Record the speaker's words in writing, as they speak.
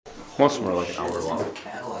Most of them are like an hour long.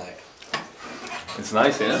 Cadillac. It's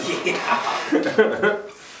nice, yeah? Yeah.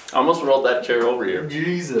 I almost rolled that chair over here.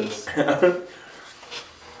 Jesus.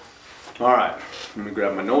 Alright, let me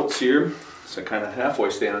grab my notes here, so I kind of halfway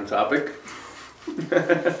stay on topic.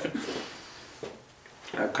 I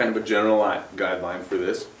have kind of a general guideline for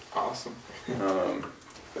this. Awesome.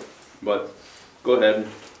 But go ahead.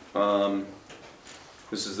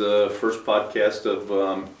 This is the first podcast of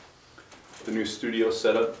the new studio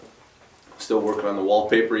setup. Still working on the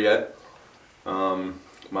wallpaper yet.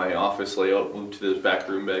 My office layout moved to this back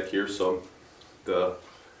room back here, so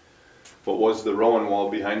what was the Rowan wall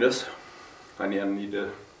behind us, I need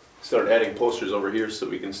to start adding posters over here so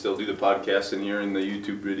we can still do the podcast in here and the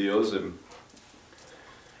YouTube videos. And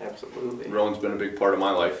Absolutely. Rowan's been a big part of my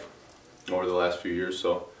life over the last few years,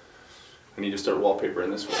 so I need to start wallpapering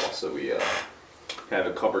this wall so we have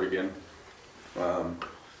it covered again.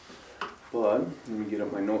 But let me get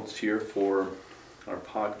up my notes here for our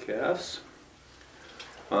podcast.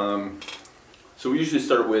 So we usually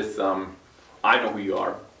start with I know who you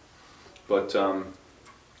are, but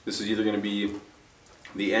this is either going to be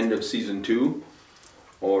the end of season 2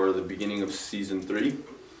 or the beginning of season 3.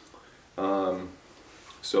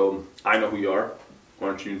 So I know who you are. Why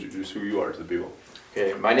don't you introduce who you are to the people?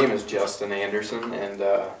 Okay, my name is Justin Anderson, and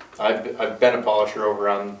I've been a polisher over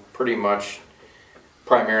on pretty much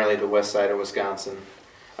primarily the west side of Wisconsin.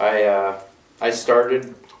 I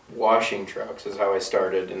started washing trucks is how I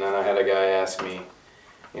started, and then I had a guy ask me,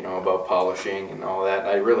 about polishing and all that.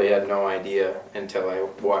 I really had no idea until I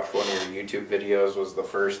watched one of your YouTube videos was the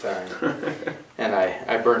first time, and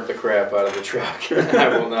I burnt the crap out of the truck. I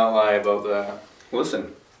will not lie about that.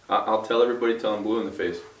 Listen, I'll tell everybody till I'm blue in the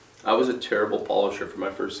face. I was a terrible polisher for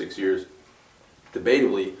my first 6 years.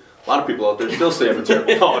 Debatably, a lot of people out there still say I'm a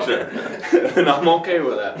terrible polisher, and I'm okay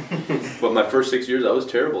with that. But my first 6 years, I was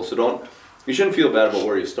terrible. So you shouldn't feel bad about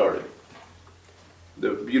where you started.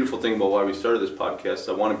 The beautiful thing about why we started this podcast,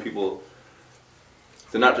 I wanted people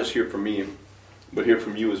to not just hear from me, but hear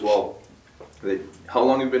from you as well. How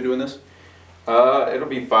long have you been doing this? It'll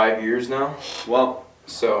be 5 years now. Well,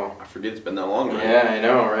 so I forget it's been that long, right? Yeah, I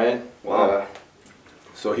know, right? Wow.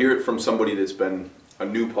 So hear it from somebody that's been a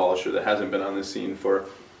new polisher that hasn't been on this scene for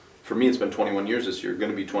me. It's been 21 years this year.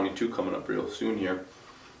 Going to be 22 coming up real soon here.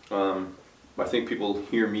 I think people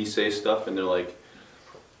hear me say stuff and they're like,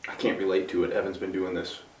 I can't relate to it. Evan's been doing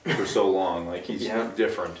this for so long. Like he's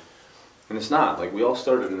different, and it's not. Like we all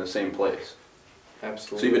started in the same place.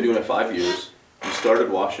 Absolutely. So you've been doing it 5 years. You started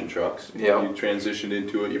washing trucks. Yeah. You transitioned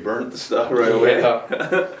into it. You burnt the stuff right away.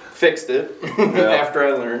 Yeah. Fixed it after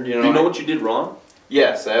I learned. Do you know what you did wrong?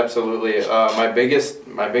 Yes, absolutely. My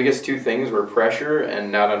biggest two things were pressure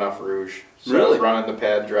and not enough rouge. So I was running the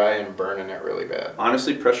pad dry and burning it really bad.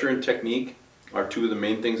 Honestly, pressure and technique are two of the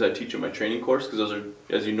main things I teach in my training course, because those are,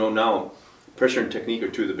 as you know now, pressure and technique are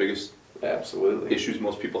two of the biggest issues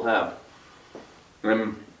most people have.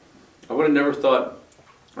 And I would have never thought,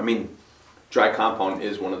 dry compound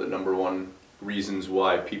is one of the number one reasons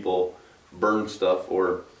why people burn stuff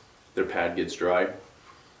or their pad gets dry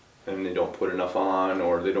and they don't put enough on,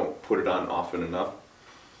 or they don't put it on often enough.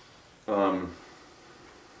 I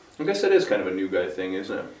guess that is kind of a new guy thing,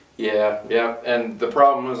 isn't it? Yeah, and the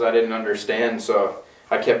problem was I didn't understand, so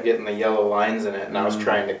I kept getting the yellow lines in it, and I was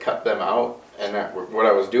trying to cut them out, and what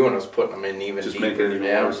I was doing was putting them in even just deeper. Just making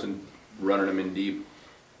it worse and running them in deep.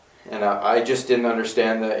 And I just didn't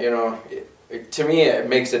understand that, to me it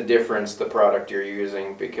makes a difference, the product you're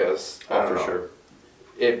using, because, sure.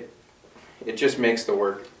 It just makes the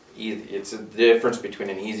work easy. It's a difference between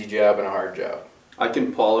an easy job and a hard job. I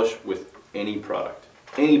can polish with any product.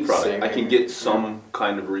 Any product. Same I can get some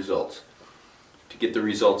kind of results. To get the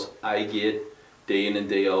results I get day in and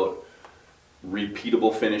day out,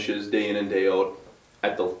 repeatable finishes day in and day out,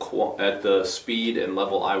 at the speed and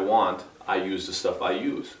level I want, I use the stuff I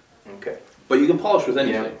use. Okay. But you can polish with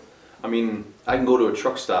anything. Yeah. I can go to a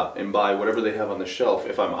truck stop and buy whatever they have on the shelf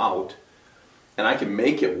if I'm out, and I can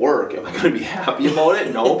make it work. Am I going to be happy about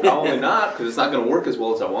it? No, probably not, because it's not going to work as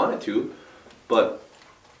well as I want it to. But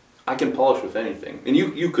I can polish with anything. And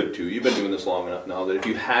you could too. You've been doing this long enough now that if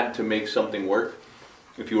you had to make something work,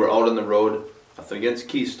 if you were out on the road, nothing against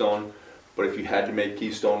Keystone, but if you had to make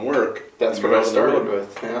Keystone work, that's what I started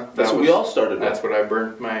with. Yeah, that's what we all started with. That's what I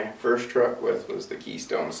burnt my first truck with, was the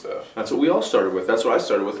Keystone stuff. That's what we all started with. That's what I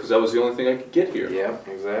started with, because that was the only thing I could get here. Yeah,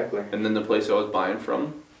 exactly. And then the place I was buying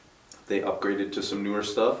from, they upgraded to some newer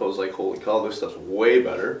stuff. I was like, holy cow, this stuff's way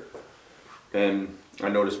better. And I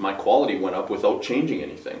noticed my quality went up without changing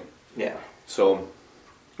anything. Yeah. So, well,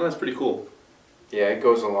 that's pretty cool. Yeah, it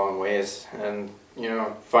goes a long ways. And,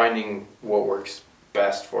 finding what works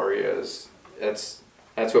best for you. That's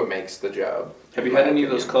what makes the job. Have you had any of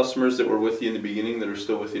those customers that were with you in the beginning that are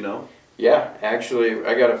still with you now? Yeah, actually,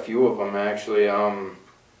 I got a few of them. Actually,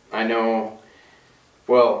 I know.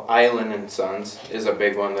 Well, Island and Sons is a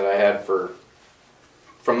big one that I had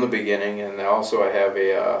from the beginning, and also I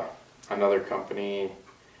have another company.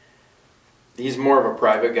 He's more of a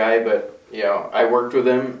private guy, but I worked with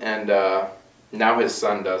him, and now his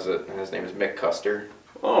son does it, and his name is Mick Custer.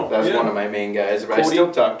 Oh, That's yeah. one of my main guys, but Cody? I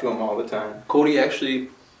still talk to him all the time. Cody actually,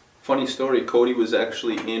 funny story, Cody was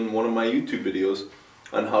actually in one of my YouTube videos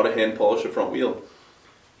on how to hand polish a front wheel.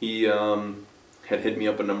 He had hit me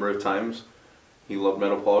up a number of times. He loved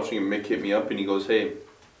metal polishing, and Mick hit me up and he goes, hey,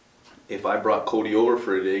 if I brought Cody over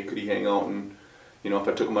for a day, could he hang out and, if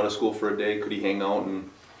I took him out of school for a day, could he hang out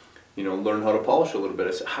and, learn how to polish a little bit?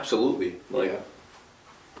 I said, absolutely.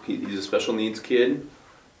 He's a special needs kid.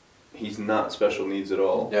 He's not special needs at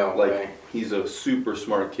all. No, he's a super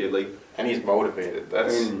smart kid. And he's motivated.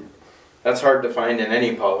 That's hard to find in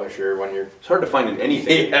any polisher when you're... It's hard to find in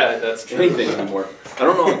anything. Yeah, that's true. Anything anymore. I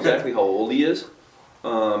don't know exactly how old he is.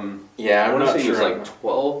 Yeah, I want to say sure. he was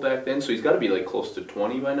 12 back then, so he's got to be close to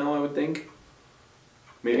 20 by now, I would think.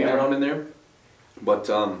 Maybe around in there. But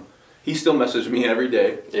he still messages me every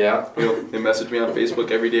day. Yeah. He messages me on Facebook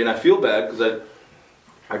every day, and I feel bad because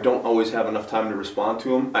I don't always have enough time to respond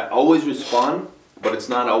to him. I always respond, but it's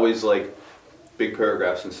not always big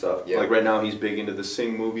paragraphs and stuff. Yeah. Right now he's big into the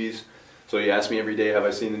Sing movies, so he asks me every day, have I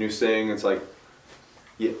seen the new Sing? It's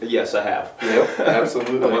yes, I have. Yep,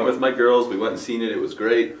 absolutely. I went with my girls, we went and seen it, it was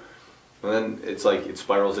great. And then it's it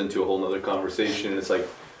spirals into a whole nother conversation, and it's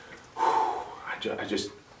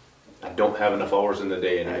I don't have enough hours in the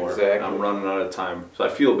day anymore. Exactly. I'm running out of time. So I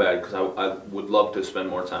feel bad because I would love to spend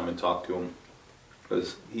more time and talk to him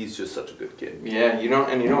because he's just such a good kid. Yeah, you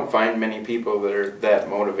don't find many people that are that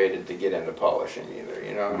motivated to get into polishing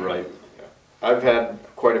either, Right. I've had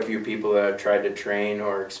quite a few people that I've tried to train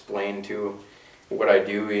or explain to what I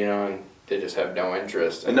do, and they just have no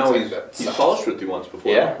interest. And now he's polished with you once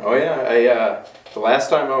before. Yeah, oh yeah. The last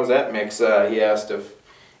time I was at Mix, he asked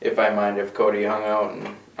if I mind if Cody hung out,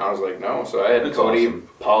 and I was like, no. So I had That's Cody awesome.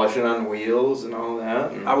 polishing on wheels and all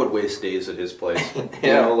that. And I would waste days at his place.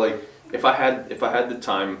 Yeah. If I had the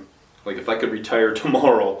time, if I could retire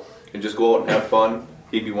tomorrow and just go out and have fun,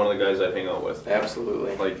 he'd be one of the guys I'd hang out with.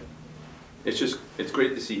 Absolutely. It's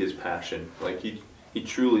great to see his passion. He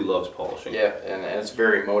truly loves polishing. Yeah, and it's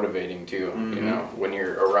very motivating too, Mm-hmm. when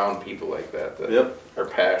you're around people like that Yep. are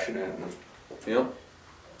passionate. And Yep.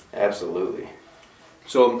 absolutely.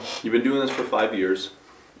 So you've been doing this for 5 years.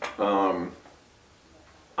 I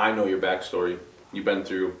know your backstory. You've been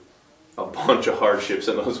through a bunch of hardships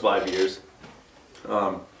in those 5 years.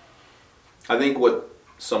 I think what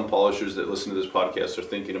some polishers that listen to this podcast are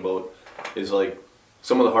thinking about is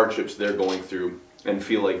some of the hardships they're going through and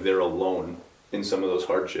feel like they're alone in some of those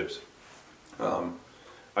hardships.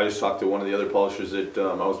 I just talked to one of the other polishers that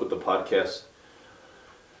I was with the podcast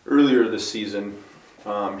earlier this season.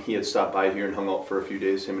 He had stopped by here and hung out for a few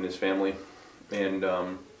days, him and his family, and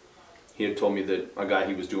he had told me that a guy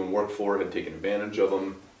he was doing work for had taken advantage of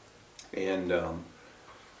him, and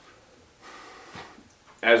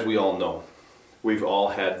as we all know, we've all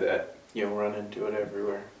had that. You'll run into it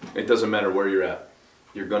everywhere. It doesn't matter where you're at.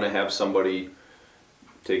 You're going to have somebody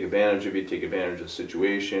take advantage of you, take advantage of the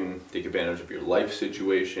situation, take advantage of your life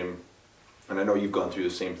situation, and I know you've gone through the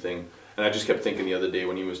same thing. And I just kept thinking the other day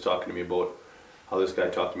when he was talking to me about how this guy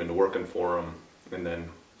talked him into working for him and then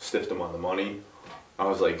stiffed him on the money. I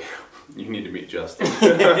was like, you need to meet Justin.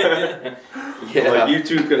 Yeah. You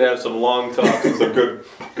two could have some long talks and some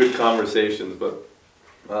good conversations, but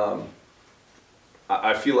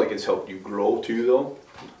I feel like it's helped you grow too, though.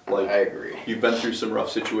 I agree. You've been through some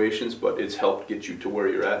rough situations, but it's helped get you to where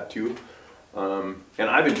you're at too. And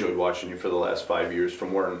I've enjoyed watching you for the last 5 years,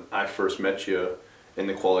 from when I first met you and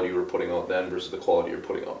the quality you were putting out then versus the quality you're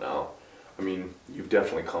putting out now. I mean, you've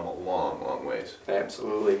definitely come a long, long ways.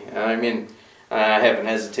 Absolutely. I mean, I haven't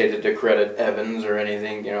hesitated to credit Evans or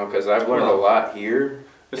anything, because I've learned a lot here.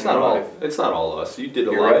 It's not all us. You did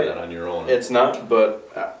a You're lot right. of that on your own. It's not,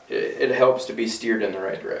 but it helps to be steered in the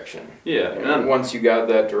right direction. Yeah. And once you got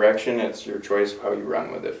that direction, it's your choice of how you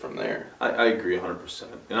run with it from there. I agree 100%.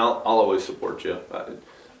 And I'll always support you.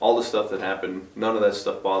 All the stuff that happened, none of that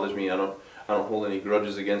stuff bothers me. I don't hold any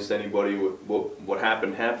grudges against anybody. What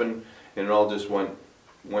happened, and it all just went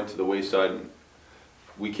to the wayside. And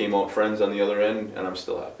we came out friends on the other end, and I'm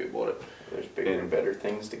still happy about it. There's bigger and better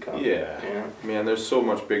things to come. Yeah. Man, there's so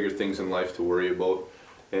much bigger things in life to worry about,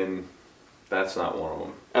 and that's not one of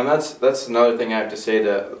them. And that's another thing I have to say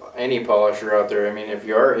to any polisher out there. I mean, if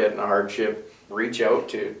you are hitting a hardship, reach out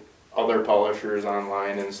to other polishers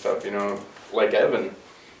online and stuff, you know, like Evan.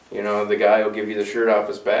 You know, the guy will give you the shirt off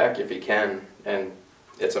his back if he can, and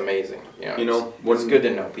it's amazing. You know, it's good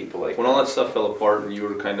to know people like when all that stuff fell apart and you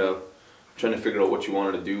were kind of trying to figure out what you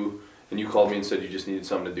wanted to do, and you called me and said you just needed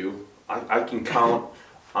something to do. I can count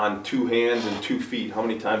on 2 hands and 2 feet how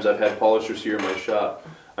many times I've had polishers here in my shop.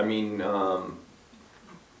 I mean, I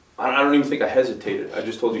don't even think I hesitated. I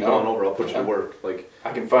just told you, come on over, I'll put you to work. Like,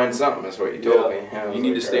 I can find something, that's what you told me. You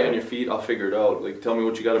need to stay on your feet, I'll figure it out. Like, tell me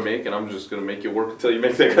what you got to make, and I'm just going to make you work until you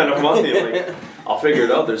make that kind of money. Like, I'll figure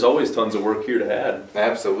it out. There's always tons of work here to add.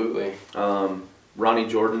 Absolutely. Ronnie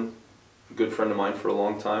Jordan, a good friend of mine for a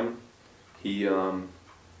long time. He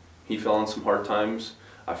fell on some hard times.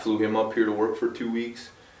 I flew him up here to work for 2 weeks.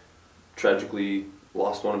 Tragically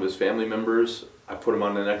lost one of his family members. I put him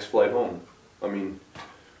on the next flight home. I mean,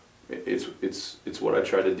 it's what I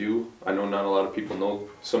try to do. I know not a lot of people know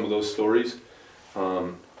some of those stories.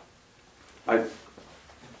 For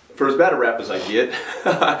as bad a rap as I get,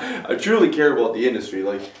 I truly care about the industry.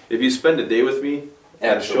 Like, if you spend a day with me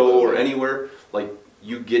at a show or anywhere, like,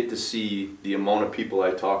 you get to see the amount of people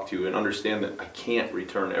I talk to and understand that I can't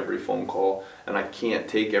return every phone call, and I can't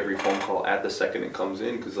take every phone call at the second it comes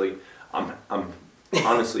in, because like I'm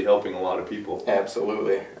honestly helping a lot of people.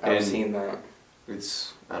 Absolutely, I've seen that.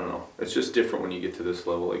 It's, I don't know, it's just different when you get to this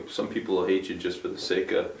level. Like, some people will hate you just for the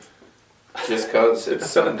sake of just cause it's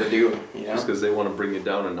something to do, you know? Just because they want to bring you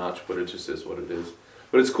down a notch, but it just is what it is.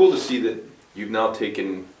 But it's cool to see that you've now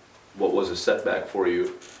taken what was a setback for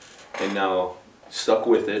you and now stuck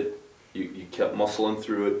with it. You kept muscling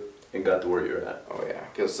through it and got to where you're at. Oh yeah,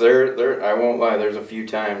 because I won't lie, there's a few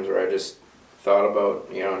times where I just thought about,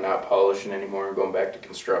 you know, not polishing anymore and going back to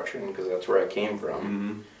construction, because that's where I came from.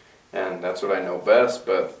 Mm-hmm. And that's what I know best.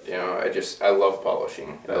 But you know, I love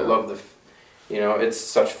polishing. I love you know, it's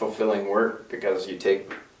such fulfilling work, because you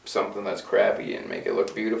take something that's crappy and make it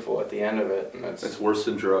look beautiful at the end of it, and it's worse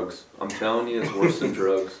than drugs. I'm telling you, it's worse than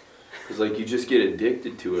drugs. Because like, you just get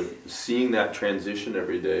addicted to it. Seeing that transition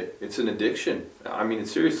every day, it's an addiction. I mean, it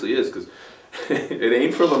seriously is, because it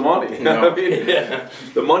ain't for the money. No. I mean,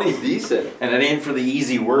 the money's decent, and it ain't for the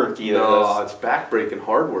easy work either. No, it's backbreaking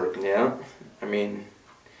hard work. Yeah, I mean,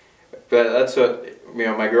 but that's what, you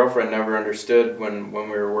know, my girlfriend never understood when we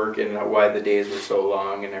were working, why the days were so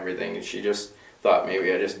long and everything, and she just thought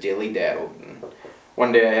maybe I just dilly-daddled. And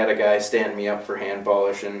one day I had a guy stand me up for hand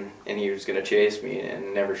polishing, and he was going to chase me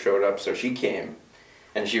and never showed up, so she came,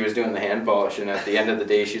 and she was doing the hand polish, and at the end of the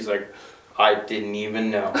day she's like, I didn't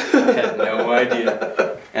even know. I had no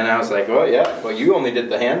idea. And I was like, well, yeah, well, you only did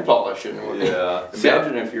the hand polishing. Yeah.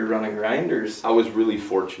 Imagine if you're running grinders. I was really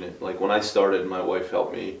fortunate. Like, when I started, my wife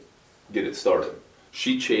helped me get it started.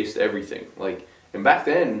 She chased everything. Like, and back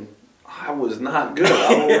then, I was not good.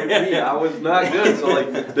 I was not good. So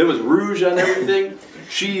like, there was rouge on everything.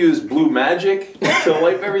 She used Blue Magic to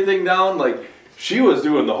wipe everything down. Like, she was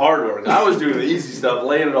doing the hard work. I was doing the easy stuff,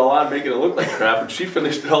 laying it all on, making it look like crap, and she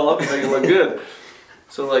finished it all up and making it look good.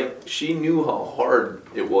 So like, she knew how hard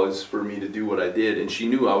it was for me to do what I did, and she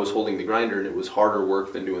knew I was holding the grinder, and it was harder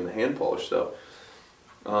work than doing the hand polish stuff.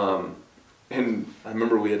 And I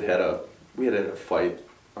remember we had a fight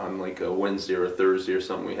on like a Wednesday or a Thursday or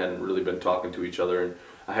something. We hadn't really been talking to each other, and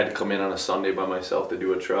I had to come in on a Sunday by myself to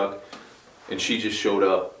do a truck, and she just showed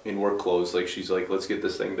up in work clothes. Like, she's like, let's get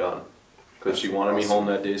this thing done, because she wanted me home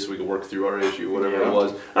that day so we could work through our issue, whatever it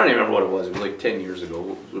was. I don't even remember what it was. It was like 10 years ago,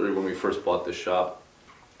 when we first bought this shop.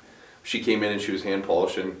 She came in and she was hand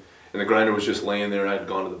polishing, and the grinder was just laying there, and I had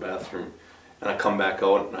gone to the bathroom. And I come back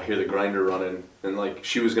out and I hear the grinder running, and like,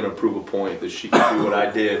 she was gonna prove a point that she could do what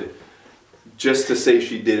I did, just to say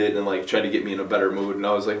she did it and like try to get me in a better mood. And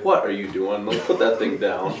I was like, what are you doing? Like, put that thing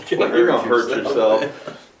down. Like, you're gonna hurt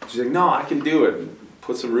yourself. She's like, no, I can do it. And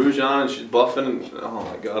put some rouge on, and she's buffing, and oh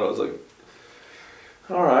my god, I was like,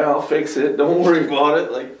 all right, I'll fix it. Don't worry about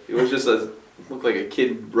it. Like, it was just looked like a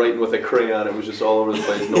kid writing with a crayon. It was just all over the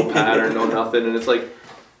place, no pattern, no nothing. And it's like,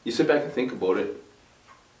 you sit back and think about it.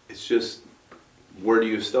 It's just, where do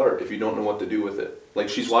you start if you don't know what to do with it? Like,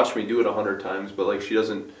 she's watched me do it 100 times, but like, she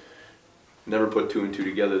doesn't never put 2 and 2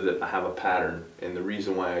 together that I have a pattern and the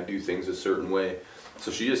reason why I do things a certain way. So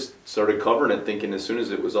she just started covering it, thinking as soon as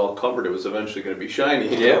it was all covered, it was eventually going to be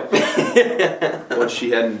shiny. Yeah. But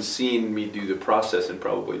she hadn't seen me do the process in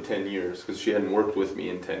probably 10 years, because she hadn't worked with me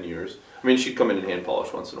in 10 years. I mean, she'd come in and hand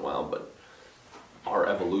polish once in a while, but our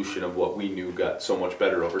evolution of what we knew got so much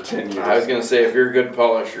better over 10 years. I was going to say, if you're a good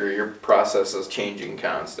polisher, your process is changing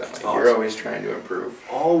constantly. Awesome. You're always trying to improve.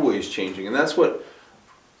 Always changing. And that's what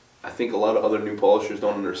I think a lot of other new polishers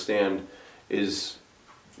don't understand is,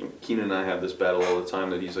 Keenan and I have this battle all the time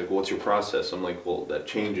that he's like, well, what's your process? I'm like, well, that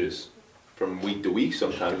changes from week to week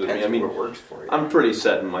sometimes with me. Depends I mean, what works for you. I'm pretty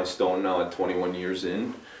set in my stone now at 21 years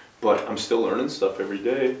in, but I'm still learning stuff every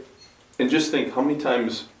day. And just think, how many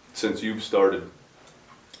times since you've started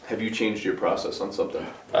have you changed your process on something?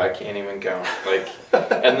 I can't even count. Like,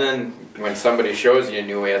 and then when somebody shows you a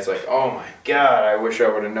new way, it's like, oh my God, I wish I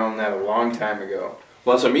would have known that a long time ago.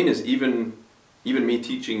 Well, that's what I mean is even me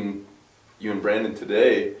teaching you and Brandon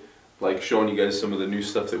today, like showing you guys some of the new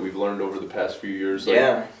stuff that we've learned over the past few years. Like,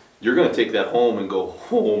 Yeah. You're gonna take that home and go,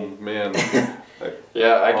 oh man. Like,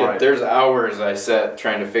 Yeah, I could. Right. There's hours I sat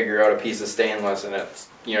trying to figure out a piece of stainless, and it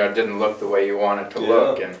didn't look the way you want it to Yeah.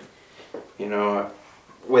 look, and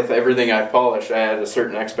with everything I've polished, I had a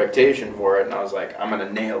certain expectation for it, and I was like, I'm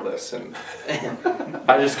gonna nail this, and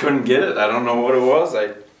I just couldn't get it. I don't know what it was.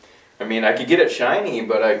 I mean, I could get it shiny,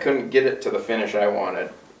 but I couldn't get it to the finish I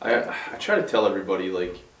wanted. I try to tell everybody,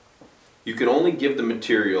 like, you can only give the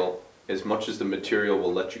material as much as the material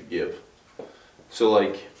will let you give. So,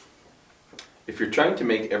 like, if you're trying to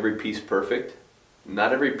make every piece perfect,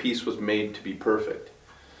 not every piece was made to be perfect.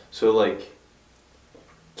 So, like,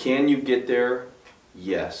 can you get there?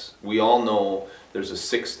 Yes. We all know there's a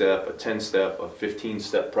 6-step, a 10-step, a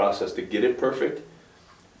 15-step process to get it perfect.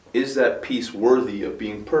 Is that piece worthy of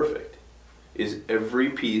being perfect? Is every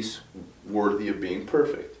piece worthy of being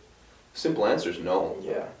perfect? Simple answer is no.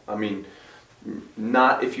 Yeah. I mean,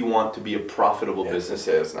 not if you want to be a profitable business.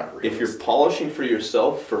 It's not real. If you're polishing for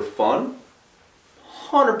yourself for fun,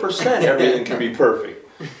 100% everything can be perfect.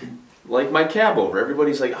 Like my cab over,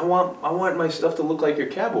 everybody's like, I want my stuff to look like your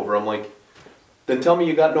cab over. I'm like, then tell me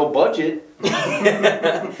you got no budget,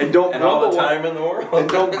 and don't and all grumble. the time in the world. And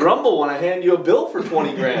don't grumble when I hand you a bill for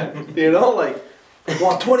 20 grand. You know, like,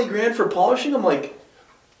 want 20 grand for polishing? I'm like,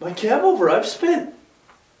 my cab over, I've spent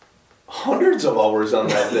hundreds of hours on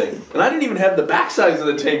that thing, and I didn't even have the backsides of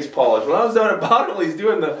the tanks polished. When I was down at Bottomley's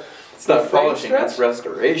doing the It's not frame polishing, stretch. that's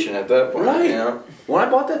restoration at that point. Right. Yeah. When I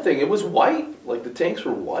bought that thing, it was white. Like, the tanks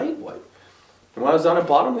were white. And when I was down at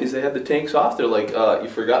Bottomley's, they had the tanks off. They're like, you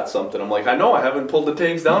forgot something. I'm like, I know, I haven't pulled the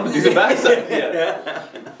tanks down to do the backside yet.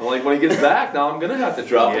 I'm like, when he gets back, now I'm going to have to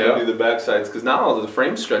drop it and do the backsides. Because now the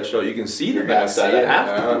frame's stretched out, you can see the You're gonna backside. see I it, have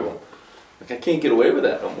yeah. to do them. Like, I can't get away with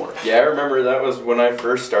that no more. Yeah, I remember that was when I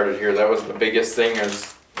first started here. That was the biggest thing,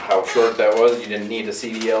 is how short that was. You didn't need a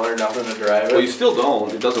CDL or nothing to drive it. Well, you still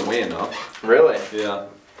don't. It doesn't weigh enough. Really? Yeah.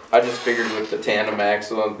 I just figured with the tandem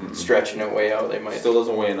axle and stretching it way out, they It might. still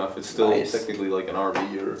doesn't weigh enough. It's still Nice. technically like an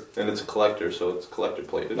RV, and it's a collector, so it's collector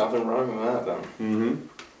plated. Nothing wrong with that, then. Mm-hmm.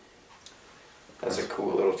 That's a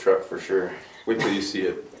cool little truck for sure. Wait till you see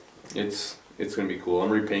it. It's gonna be cool. I'm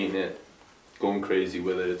repainting it, going crazy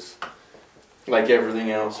with it. It's Like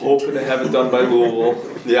everything else. hoping to have it done by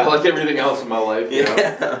Louisville. Yeah, like everything else in my life. You know?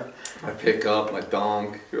 Yeah. My pickup, my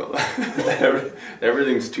donk.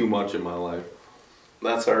 Everything's too much in my life.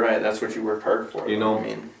 That's all right. That's what you work hard for. You though. know, I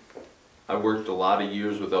mean, I worked a lot of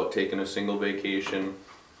years without taking a single vacation.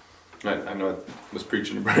 I know I was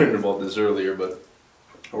preaching to Brandon about this earlier, but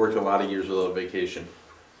I worked a lot of years without a vacation.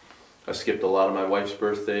 I skipped a lot of my wife's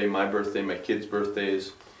birthday, my kids'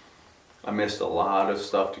 birthdays. I missed a lot of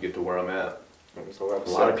stuff to get to where I'm at. it was a lot of, A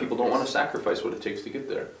lot of people don't want to sacrifice what it takes to get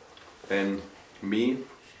there. And me,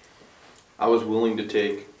 I was willing to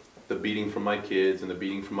take the beating from my kids and the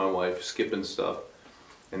beating from my wife, skipping stuff,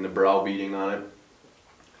 and the browbeating on it,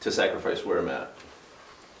 to sacrifice where I'm at.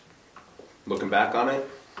 Looking back on it,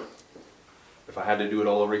 if I had to do it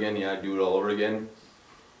all over again, yeah, I'd do it all over again.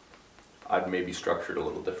 I'd maybe structure it a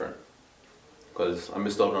little different, because I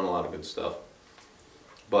missed out on a lot of good stuff.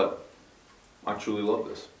 But I truly love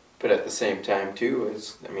this. But at the same time, too,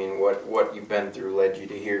 what you've been through led you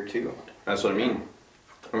to here, too. That's what I mean.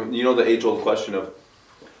 You know the age-old question of,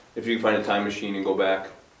 if you could find a time machine and go back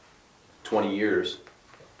 20 years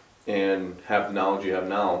and have the knowledge you have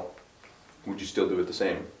now, would you still do it the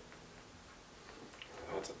same?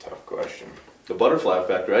 That's a tough question. The butterfly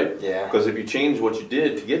effect, right? Yeah. Because if you change what you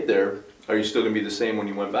did to get there, are you still going to be the same when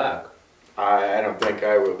you went back? I don't think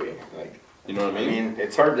I will be. Like, You know what I I mean? mean,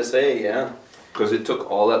 it's hard to say, yeah. Because it took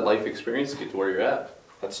all that life experience to get to where you're at.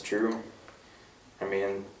 That's true. I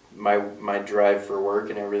mean, my drive for work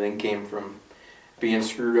and everything came from being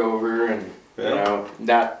screwed over and,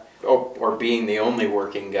 or being the only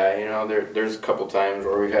working guy. You know, there's a couple times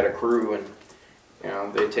where we've had a crew and,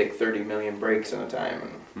 they take 30 million breaks in a time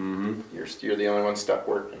and you're the only one stuck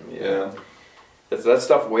working. Yeah. That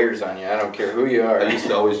stuff wears on you. I don't care who you are. I used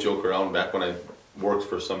to always joke around back when I worked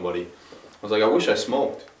for somebody. I was like, I wish I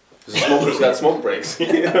smoked. Because the smokers got smoke breaks.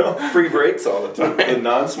 You know? Free breaks all the time. And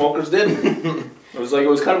non-smokers didn't. It was like it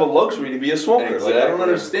was kind of a luxury to be a smoker. Like, I don't Exactly.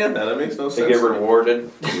 understand that. That makes no They sense. get to me.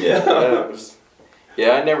 rewarded. Yeah.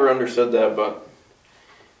 Yeah, I never understood that, but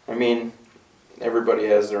I mean, everybody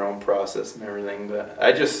has their own process and everything. But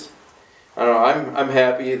I don't know. I'm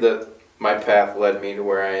happy that my path led me to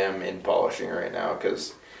where I am in polishing right now,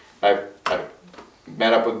 because I've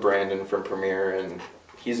met up with Brandon from Premier, and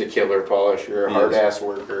he's a killer polisher, a He hard is. ass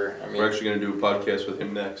worker. I mean, We're actually going to do a podcast with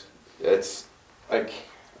him next. it's like,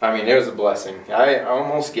 I mean, it was a blessing. I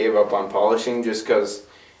almost gave up on polishing just because,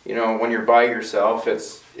 you know, when you're by yourself,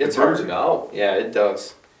 it's It hard. burns it out. Yeah, it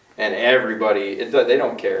does. And everybody, they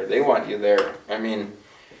don't care. They want you there. I mean,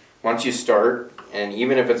 once you start, and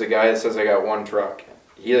even if it's a guy that says I got one truck,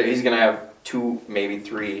 he's gonna have 2, maybe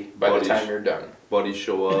 3 by Buddies. the time you're done. Buddies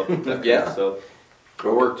show up. That kind Yeah. of stuff. I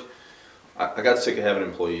worked. I got sick of having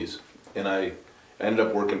employees, and I ended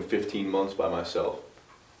up working 15 months by myself.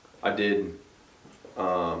 I did. I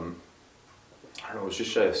don't know. It was just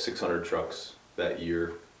shy of 600 trucks that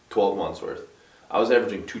year. 12 months worth. I was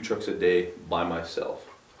averaging 2 trucks a day by myself.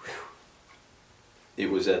 It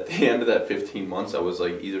was at the end of that 15 months, I was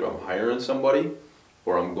like, either I'm hiring somebody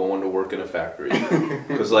or I'm going to work in a factory.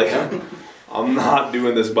 Because, like, I'm not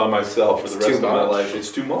doing this by myself for the It's rest too of my much. life.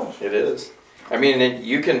 It's too much. It is. I mean,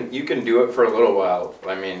 you can do it for a little while.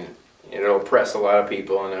 I mean, it'll press a lot of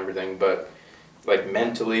people and everything, but like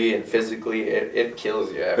mentally and physically, it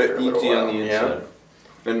kills you after It a little eats you while. on the Yeah. inside.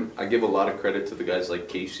 And I give a lot of credit to the guys like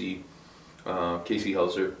Casey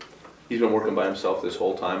Hauser. He's been working by himself this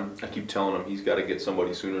whole time. I keep telling him he's got to get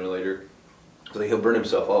somebody sooner or later. 'Cause, like, he'll burn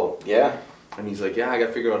himself out. Yeah. And he's like, yeah, I got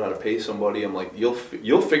to figure out how to pay somebody. I'm like, you'll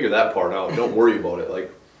figure that part out. Don't worry about it.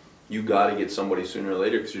 Like, you got to get somebody sooner or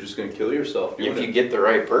later because you're just going to kill yourself doing If you it. get the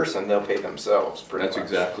right person, they'll pay themselves. Pretty That's much.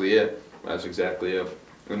 exactly it. That's exactly it.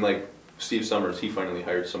 And like Steve Summers, he finally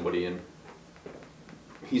hired somebody in.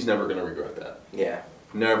 He's never going to regret that. Yeah.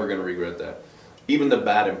 Never going to regret that. Even the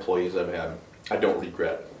bad employees I've had, I don't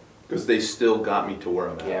regret. Because they still got me to where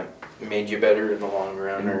I'm at. Yeah. It made you better in the long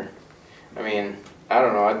run. Or, I mean, I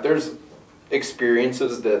don't know. There's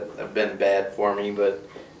experiences that have been bad for me, but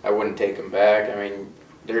I wouldn't take them back. I mean,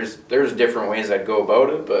 there's different ways I'd go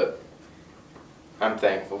about it, but I'm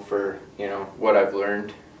thankful for, you know, what I've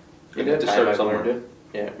learned. You had to start somewhere. it.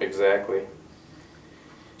 Yeah, exactly.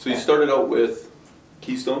 So you started out with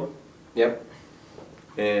Keystone, Yep.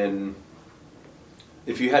 and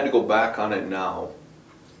if you had to go back on it now,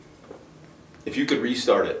 if you could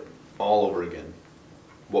restart it all over again,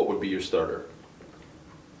 what would be your starter?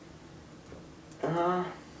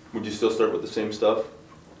 Would you still start with the same stuff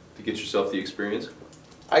to get yourself the experience?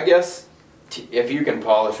 I guess if you can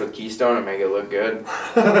polish with Keystone and make it look good,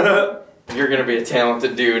 you're gonna be a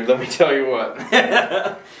talented dude. Let me tell you what.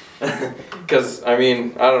 Because I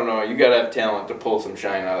mean, I don't know. You gotta have talent to pull some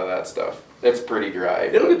shine out of that stuff. It's pretty dry.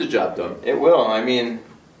 It'll but get the job done. It will. I mean,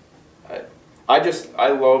 I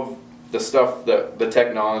love the stuff, the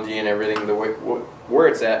technology and everything. The way where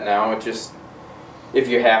it's at now. It just, if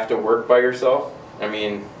you have to work by yourself, I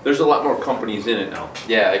mean, There's a lot more companies in it now.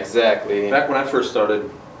 yeah, exactly. Back when I first started,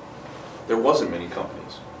 there wasn't many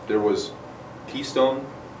companies. There was Keystone,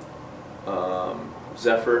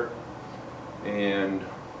 Zephyr, and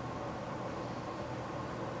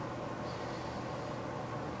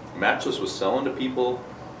Matchless was selling to people.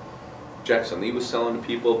 Jackson Lee was selling to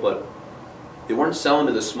people, but they weren't selling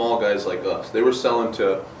to the small guys like us. They were selling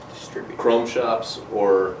to Distribute. chrome shops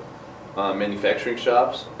or manufacturing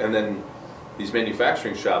shops, and then these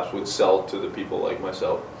manufacturing shops would sell to the people like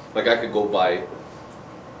myself. Like, I could go buy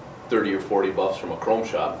 30 or 40 buffs from a chrome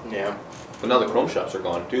shop, Yeah. but now the chrome shops are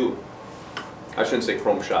gone too. I shouldn't say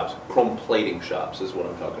chrome shops, chrome plating shops is what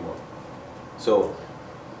I'm talking about. So,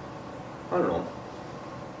 I don't know.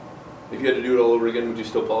 If you had to do it all over again, would you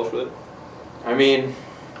still polish with it? I mean,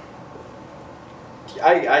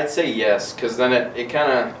 I'd say yes, because then it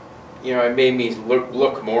kind of, you know, it made me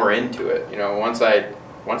look more into it. You know, once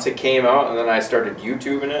it came out, and then I started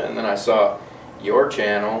YouTubing it, and then I saw your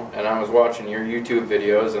channel, and I was watching your YouTube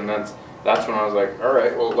videos, and that's when I was like, all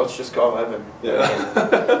right, well, let's just call Evan.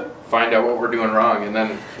 Yeah. Find out what we're doing wrong, and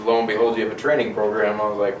then lo and behold, you have a training program. I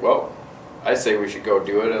was like, well, I say we should go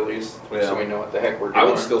do it at least, Yeah. so we know what the heck we're doing. I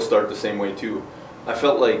would still start the same way too. I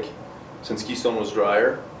felt like since Keystone was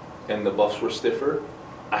drier and the buffs were stiffer,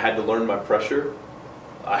 I had to learn my pressure.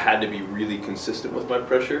 I had to be really consistent with my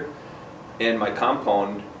pressure. And my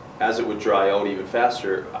compound, as it would dry out even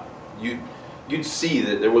faster, you'd see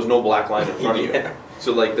that there was no black line in front of you. Yeah.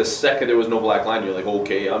 So like the second there was no black line, you're like,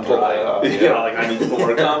 okay, I'm dry. Yeah. Like I need to put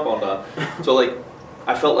more compound on. So like,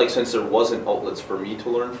 I felt like since there wasn't outlets for me to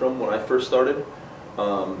learn from when I first started,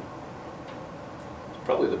 probably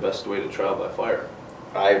probably the best way to trial by fire.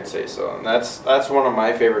 I would say so, and that's one of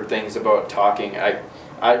my favorite things about talking.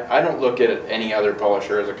 I don't look at any other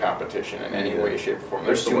polisher as a competition in any way, shape, or form.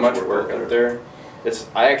 There's too much work out there.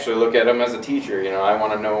 I actually look at them as a teacher. You know, I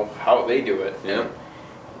want to know how they do it, Yeah. and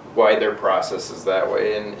why their process is that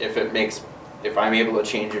way, and if I'm able to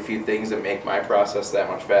change a few things that make my process that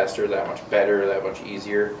much faster, that much better, that much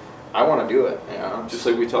easier, I want to do it. You know, Just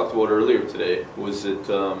like we talked about earlier today, was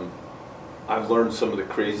that I've learned some of the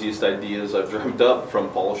craziest ideas I've dreamt up from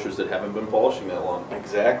polishers that haven't been polishing that long.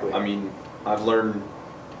 exactly. I mean, I've learned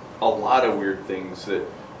a lot of weird things that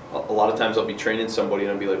a lot of times I'll be training somebody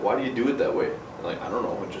and I'll be like, why do you do it that way? I'm like, I don't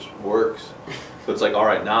know, it just works. So it's like, all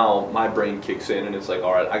right, now my brain kicks in and it's like,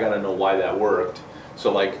 all right, I gotta know why that worked.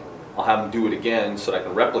 So like, I'll have them do it again so that I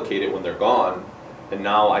can replicate it when they're gone. And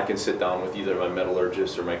now I can sit down with either my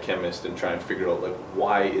metallurgist or my chemist and try and figure out like,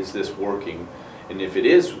 why is this working? And if it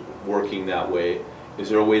is working that way, is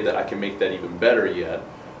there a way that I can make that even better yet?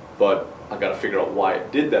 But I gotta figure out why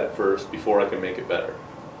it did that first before I can make it better.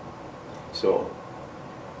 So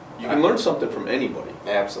you can learn something from anybody.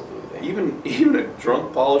 Absolutely. Even a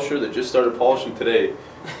drunk polisher that just started polishing today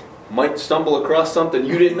might stumble across something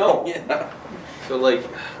you didn't know. Yeah. So like,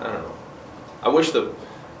 I don't know. I wish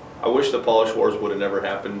the polish wars would have never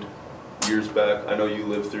happened years back. I know you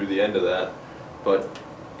lived through the end of that, but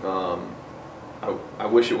I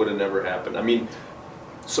wish it would have never happened. I mean,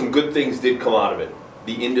 some good things did come out of it.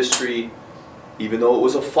 The industry, even though it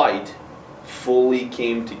was a fight, fully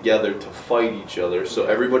came together to fight each other. So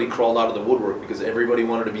everybody crawled out of the woodwork because everybody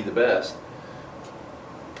wanted to be the best.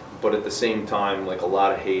 But at the same time, like a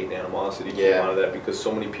lot of hate and animosity came out of that because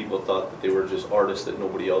so many people thought that they were just artists that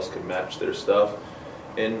nobody else could match their stuff.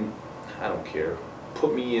 And I don't care.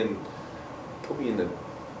 Put me in the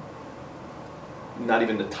not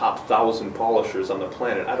even the top 1,000 polishers on the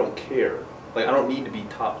planet. I don't care. Like I don't need to be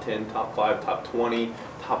top 10, top 5, top 20,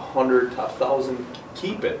 top 100, top 1,000.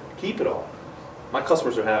 Keep it all. My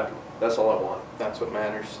customers are happy. That's all I want. That's what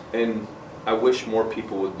matters. And I wish more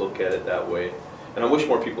people would look at it that way. And I wish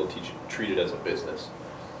more people would treat it as a business.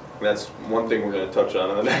 And that's one thing we're going to touch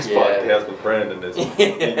on the next podcast with Brandon is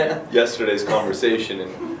yesterday's conversation.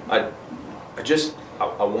 And I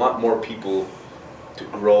want more people to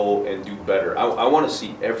grow and do better. I want to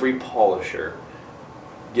see every polisher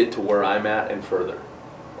get to where I'm at and further.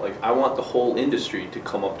 Like I want the whole industry to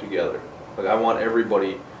come up together. Like I want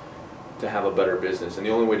everybody to have a better business. And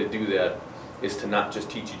the only way to do that is to not just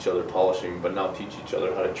teach each other polishing, but now teach each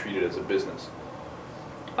other how to treat it as a business.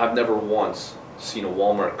 I've never once seen a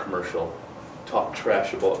Walmart commercial talk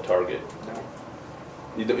trash about Target. No.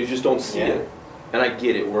 You just don't see it. And I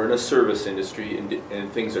get it, we're in a service industry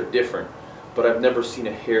and things are different. But I've never seen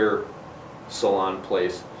a hair salon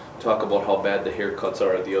place talk about how bad the haircuts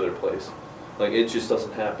are at the other place. Like it just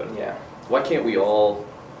doesn't happen. Yeah. Why can't we all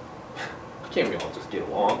just get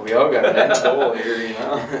along? We all got an end goal here, you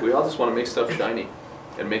know. We all just want to make stuff shiny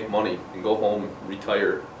and make money and go home,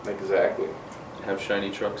 retire, Exactly. and have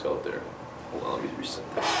shiny trucks out there. Hold on, let me reset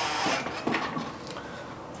that.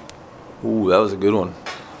 Ooh, that was a good one.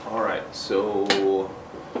 All right, so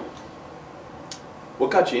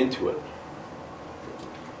what got you into it?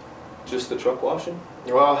 Just the truck washing?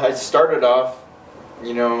 Well, I started off,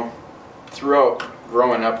 you know, throughout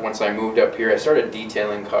growing up, once I moved up here, I started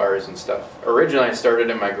detailing cars and stuff. Originally, I started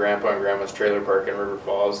in my grandpa and grandma's trailer park in River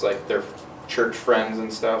Falls, like their church friends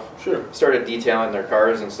and stuff. Sure. Started detailing their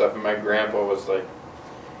cars and stuff, and my grandpa was like,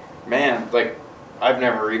 man, like, I've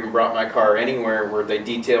never even brought my car anywhere where they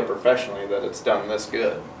detail professionally that it's done this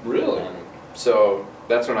good. Really? And so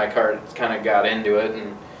that's when I kind of got into it,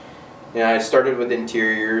 and yeah, I started with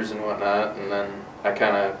interiors and whatnot, and then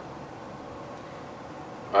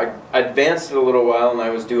I advanced it a little while, and I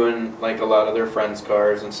was doing like a lot of their friends'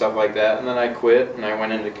 cars and stuff like that, and then I quit and I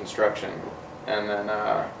went into construction, and then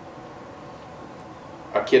a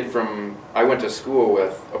kid I went to school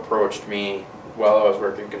with approached me while I was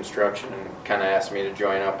working construction and kind of asked me to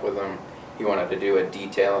join up with him. He wanted to do a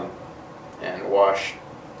detail and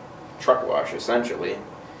truck wash essentially,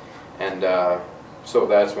 and so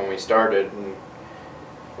that's when we started. And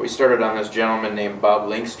we started on this gentleman named Bob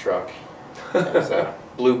Link's truck. It was a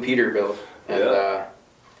blue Peterbilt, and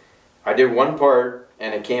I did one part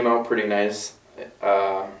and it came out pretty nice.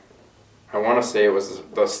 I want to say it was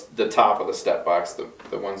the top of the step box,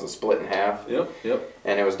 the ones that split in half. Yep.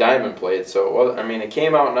 And it was diamond plate, so it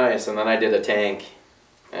came out nice. And then I did a tank,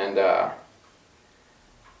 and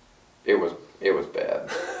it was bad.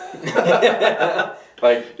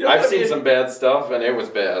 Like I've seen some bad stuff, and it was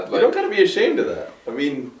bad. You don't gotta be ashamed of that. I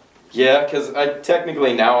mean, Yeah, because I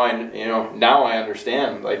technically now I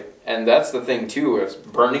understand, like, and that's the thing too, is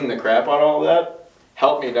burning the crap out of all that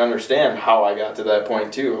helped me to understand how I got to that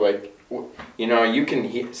point too. Like,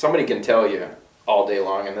 somebody can tell you all day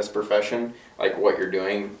long in this profession like what you're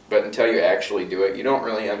doing, but until you actually do it, you don't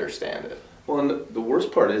really understand it. Well, and the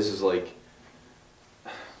worst part is like,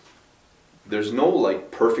 there's no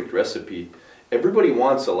like perfect recipe. Everybody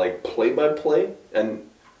wants a like play-by-play, and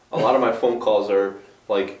a lot of my phone calls are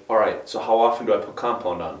like, all right, so how often do I put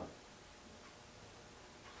compound on?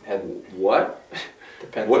 What?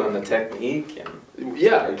 Depends on the technique and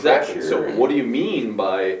yeah, exactly. pressure So and- what do you mean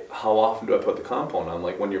by how often do I put the compound on?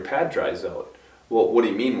 Like when your pad dries out. Well, what do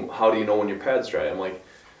you mean? How do you know when your pad's dry? I'm like,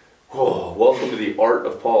 oh, welcome to the art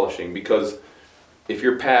of polishing, because if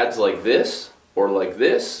your pad's like this or like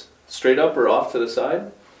this, straight up or off to the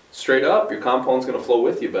side, straight up, your compound's going to flow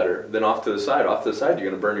with you better than off to the side. Off to the side, you're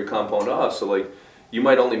going to burn your compound off. So like, you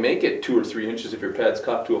might only make it 2 or 3 inches if your pad's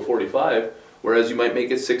cocked to a 45, whereas you might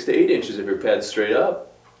make it 6 to 8 inches if your pad's straight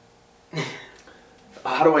up.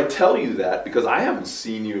 How do I tell you that? Because I haven't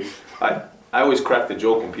seen you. I always crack the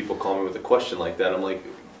joke when people call me with a question like that. I'm like,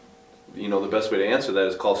 the best way to answer that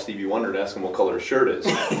is call Stevie Wonder and ask him what color his shirt is.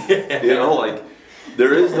 Like,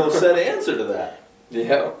 there is no set answer to that.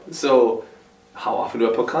 Yeah. So, how often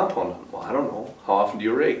do I put compound on? Well, I don't know. How often do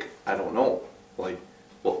you rake? I don't know. Like,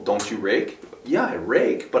 well, don't you rake? Yeah, I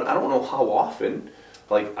rake, but I don't know how often.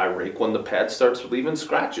 Like, I rake when the pad starts leaving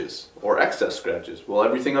scratches or excess scratches. Well,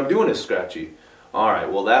 everything I'm doing is scratchy. All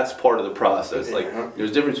right, well, that's part of the process. Like,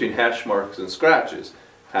 there's a difference between hash marks and scratches.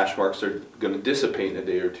 Hash marks are going to dissipate in a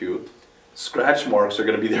day or two. Scratch marks are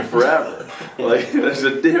going to be there forever. Like, there's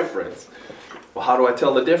a difference. Well, how do I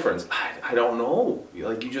tell the difference? I don't know.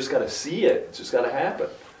 Like, you just got to see it. It's just got to happen.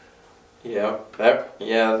 Yeah,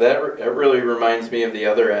 that really reminds me of the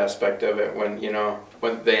other aspect of it when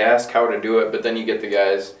they ask how to do it, but then you get the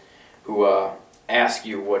guys who ask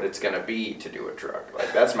you what it's gonna be to do a truck.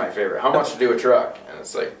 Like, that's my favorite. How much to do a truck? And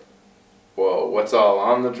it's like, well, what's all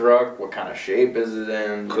on the truck? What kind of shape is it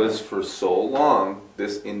in? Because for so long,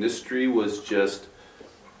 this industry was just,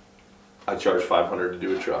 I charge $500 to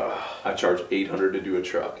do a truck. I charge $800 to do a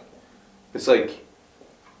truck. It's like,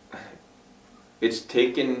 it's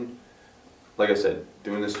taken, like I said,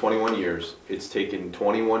 doing this 21 years, it's taken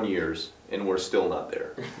 21 years and we're still not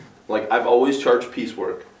there. Like, I've always charged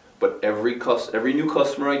piecework, but every new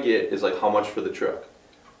customer I get is like, how much for the truck?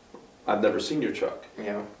 I've never seen your truck.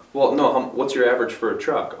 Yeah. Well, no, what's your average for a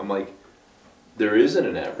truck? I'm like, there isn't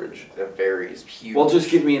an average. That varies huge. Well,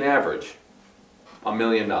 just give me an average. $1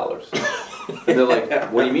 million. And they're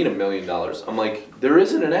like, what do you mean $1 million? I'm like, there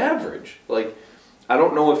isn't an average. Like, I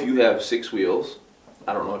don't know if you have 6 wheels.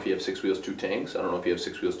 I don't know if you have 6 wheels, 2 tanks. I don't know if you have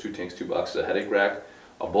 6 wheels, 2 tanks, 2 boxes, a headache rack,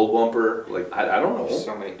 a bull bumper. Like, I don't know.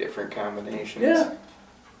 So many different combinations. Yeah.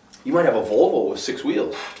 You might have a Volvo with 6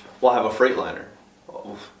 wheels. Well, I have a Freightliner.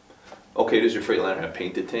 Okay, does your Freightliner have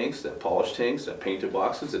painted tanks, that polished tanks, that painted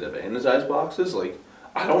boxes, that have anodized boxes? Like,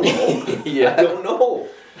 I don't know. Yeah. I don't know.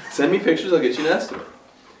 Send me pictures, I'll get you an estimate.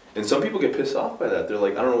 And some people get pissed off by that. They're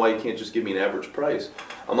like, I don't know why you can't just give me an average price.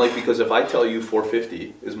 I'm like, because if I tell you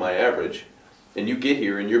 $450 is my average, and you get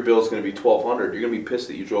here and your bill's going to be $1,200, you're going to be pissed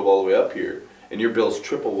that you drove all the way up here, and your bill's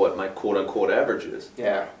triple what my quote-unquote average is.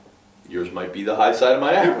 Yeah. Yours might be the high side of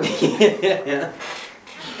my average.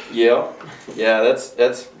 Yeah. Yeah,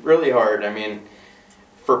 that's really hard. I mean,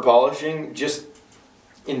 for polishing, just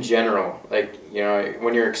in general, like,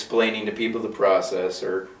 when you're explaining to people the process,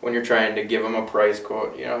 or when you're trying to give them a price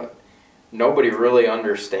quote, nobody really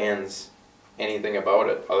understands anything about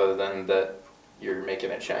it other than that you're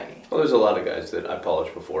making it shiny. Well, there's a lot of guys that I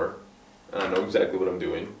polished before, and I know exactly what I'm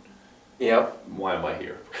doing. Yep. Why am I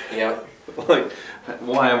here? Yep. Like,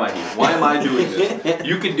 why am I here? Why am I doing this?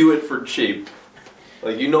 You can do it for cheap.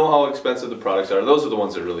 Like, you know how expensive the products are. Those are the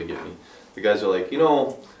ones that really get me. The guys are like, I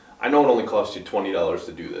know it only costs you $20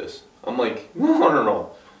 to do this. I'm like,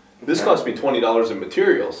 no. This cost me $20 in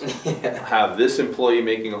materials. I have this employee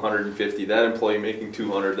making $150, that employee making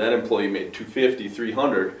 $200, that employee made $250,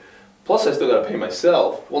 $300. Plus, I still got to pay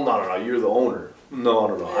myself. Well, no, you're the owner.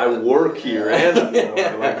 No. I work here and I'm the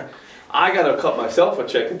owner. Like, I got to cut myself a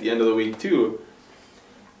check at the end of the week, too.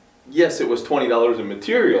 Yes, it was $20 in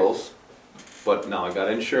materials, but now I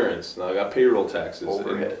got insurance. Now I got payroll taxes.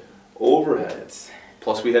 Overheads.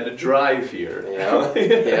 Plus, we had to drive here.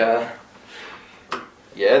 Yeah.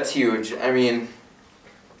 Yeah, it's huge. I mean,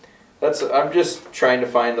 I'm just trying to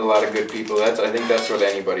find a lot of good people. I think that's what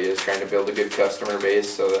anybody is, trying to build a good customer base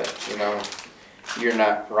so that, you're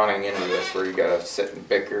not running into this where you gotta sit and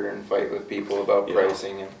bicker and fight with people about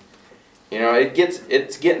pricing. And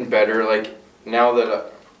it's getting better. Like, now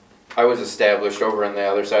that I was established over on the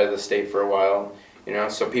other side of the state for a while, you know,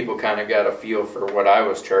 so people kind of got a feel for what I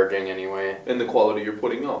was charging anyway. And the quality you're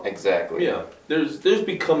putting out. Exactly. Yeah, there's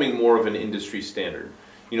becoming more of an industry standard.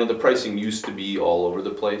 You know, the pricing used to be all over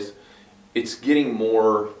the place. It's getting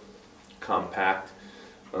more compact.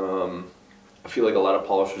 I feel like a lot of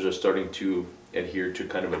polishers are starting to adhere to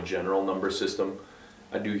kind of a general number system.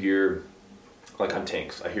 I do hear, like on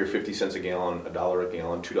tanks, I hear 50 cents a gallon, $1 a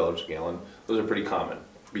gallon, $2 a gallon. Those are pretty common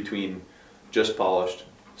between just polished,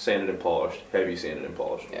 sanded and polished, heavy sanded and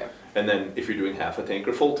polished. Yeah. And then if you're doing half a tank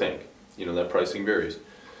or full tank, you know, that pricing varies.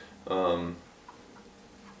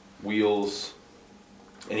 Wheels,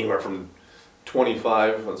 anywhere from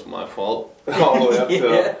 25, that's my fault, all the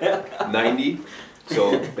way up to 90.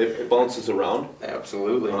 So it bounces around.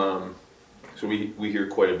 Absolutely. So we hear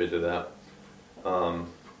quite a bit of that.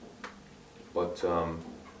 But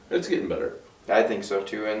it's getting better. I think so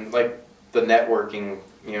too, and like the networking,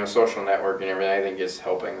 you know, social networking and everything, I think is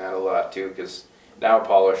helping that a lot too, because now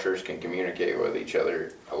polishers can communicate with each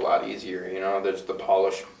other a lot easier. You know, there's the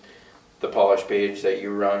polish page that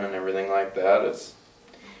you run and everything like that. It's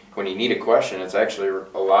when you need a question, it's actually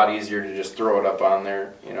a lot easier to just throw it up on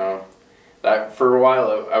there. You know, that for a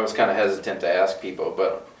while I was kind of hesitant to ask people,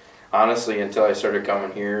 but honestly, until I started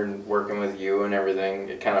coming here and working with you and everything,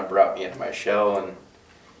 it kind of brought me into my shell, and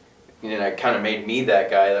it kind of made me that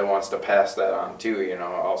guy that wants to pass that on too. You know,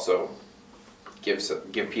 also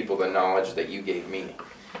give people the knowledge that you gave me.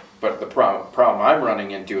 But the problem I'm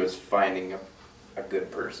running into is finding a good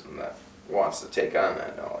person that wants to take on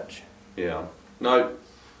that knowledge. Yeah, no,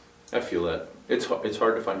 I feel that it's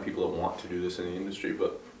hard to find people that want to do this in the industry,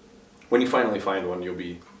 but when you finally find one, you'll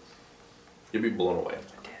be blown away.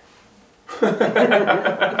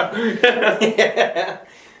 Yeah.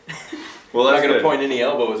 Well, I'm that's not going to good. point any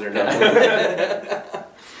elbows or nothing.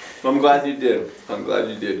 I'm glad you did.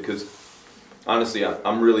 Because honestly,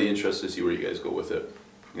 I'm really interested to see where you guys go with it,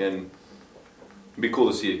 and it'd be cool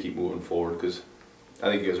to see it keep moving forward, because I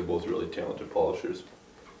think you guys are both really talented polishers,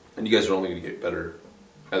 and you guys are only going to get better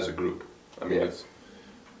as a group. I mean, Yeah.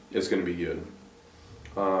 it's going to be good.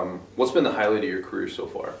 What's been the highlight of your career so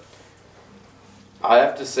far? I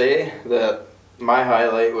have to say that my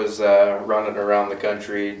highlight was running around the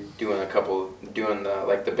country doing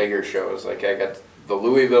the bigger shows. Like I got the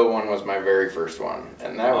Louisville one was my very first one,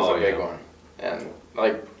 and that was a big one. And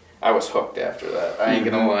like I was hooked after that. I ain't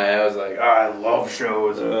gonna lie, I was like, I love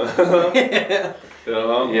shows. Yeah,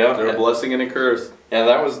 they're a blessing and a curse. And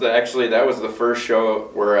that was the first show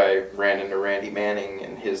where I ran into Randy Manning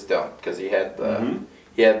and his dump, because he had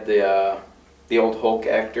the old Hulk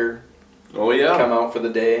actor. Oh yeah, Come out for the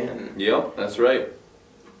day, and yep, that's right.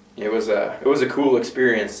 it was a cool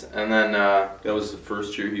experience. And then That was the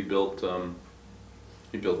first year he built the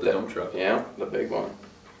dump truck. yeah, the big one.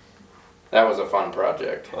 That was a fun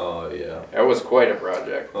project. Oh yeah. It was quite a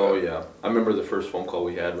project. Oh yeah. I remember the first phone call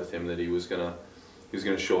we had with him that he was gonna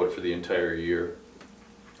show it for the entire year.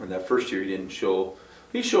 And that first year he didn't show.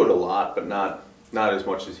 He showed a lot, but not as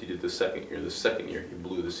much as he did the second year. The second year he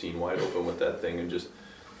blew the scene wide open with that thing, and just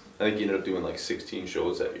I think he ended up doing like 16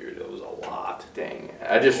 shows that year. That was a lot. Dang.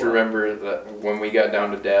 I just remember that when we got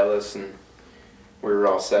down to Dallas and we were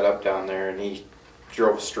all set up down there, and he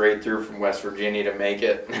drove straight through from West Virginia to make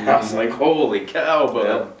it. And I was like, holy cow, but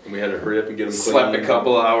Yeah. And we had to hurry up and get him slept clean. a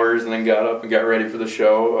couple hours and then got up and got ready for the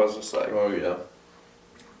show. I was just like, Oh yeah.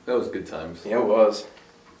 That was good times. yeah, it was.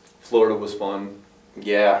 Florida was fun.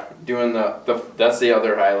 Yeah, doing that's the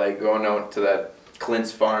other highlight, going out to that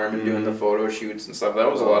Clint's farm and doing the photo shoots and stuff. That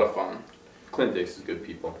was a lot of fun. Clint Dix is good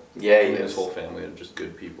people. Yeah, he Him and his is. whole family are just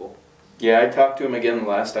good people. Yeah, I talked to him again the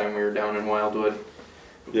last time we were down in Wildwood.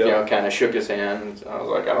 You know, kind of shook his hand. I was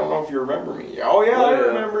like, I don't know if you remember me. Oh yeah, I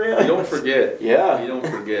remember you. You don't forget. Yeah. You don't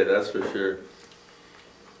forget, that's for sure.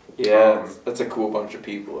 Yeah, that's a cool bunch of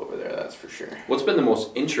people over there, that's for sure. What's been the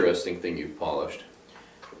most interesting thing you've polished?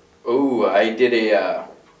 Oh, I did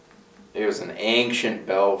it was an ancient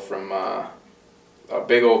bell from a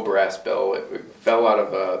big old brass bell. It fell out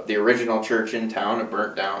of the original church in town. It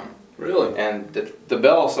burnt down. Really? And the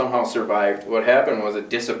bell somehow survived. What happened was it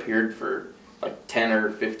disappeared for like 10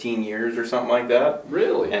 or 15 years or something like that.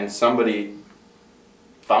 Really? And somebody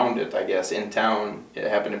found it, I guess, in town. It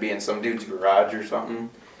happened to be in some dude's garage or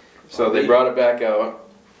something. So they brought it back out,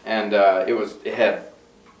 and it had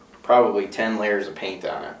probably 10 layers of paint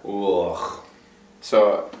on it. Ugh.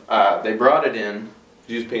 So they brought it in.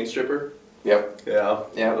 Did you use paint stripper? Yep. Yeah.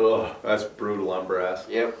 Yep. Ugh, that's brutal on brass.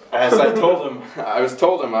 Yep. As I told him, I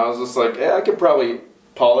was just like, yeah, I could probably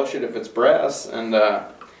polish it if it's brass. And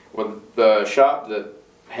the shop that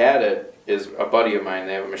had it is a buddy of mine.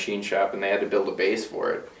 They have a machine shop, and they had to build a base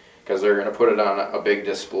for it. because they're gonna put it on a big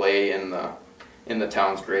display in the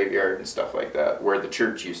town's graveyard and stuff like that, where the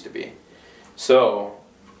church used to be. So,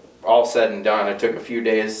 all said and done, it took a few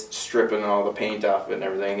days stripping all the paint off it and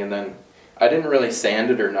everything, and then I didn't really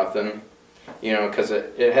sand it or nothing, you know, because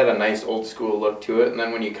it had a nice old school look to it, and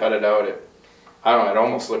then when you cut it out, I don't know, it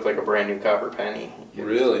almost looked like a brand new copper penny.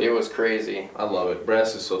 Really? It was crazy. I love it.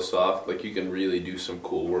 Brass is so soft. Like, you can really do some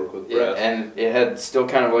cool work with Yeah, brass. and it had still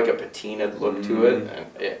kind of like a patinaed look to it,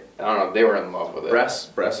 and I don't know, they were in love with it.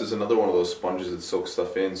 Brass is another one of those sponges that soaks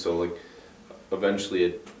stuff in, so like eventually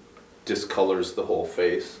it discolors the whole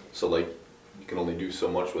face. So like you can only do so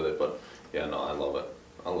much with it, but yeah, no, I love it.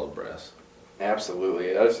 I love brass.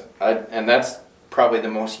 Absolutely. And that's probably the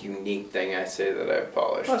most unique thing I say that I've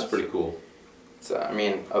polished. That's pretty cool. So, I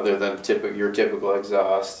mean, other than your typical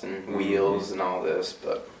exhaust and wheels and all this,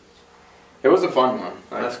 but it was a fun one.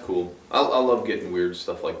 That's cool. I love getting weird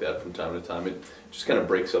stuff like that from time to time. It just kind of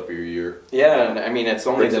breaks up your year. Yeah, and I mean, it's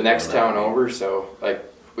only Breaks the up next on town that. over, so like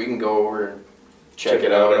we can go over and check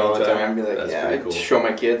it out all the time and be like, That's yeah, pretty I cool. show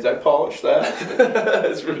my kids I polished that.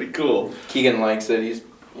 That's really cool. Keegan likes it. He's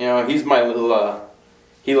my little.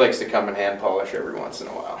 He likes to come and hand polish every once in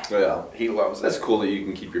a while. Yeah. He loves it. That's cool that you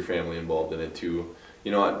can keep your family involved in it too.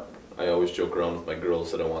 You know, I always joke around with my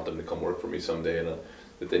girls that I want them to come work for me someday, and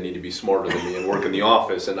that they need to be smarter than me and work in the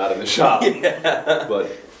office and not in the shop. Yeah.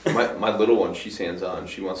 But my little one, she's hands on.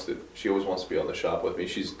 She always wants to be on the shop with me.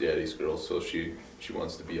 She's daddy's girl, so she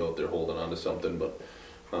wants to be out there holding on to something. But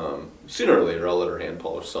sooner or later, I'll let her hand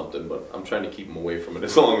polish something. But I'm trying to keep them away from it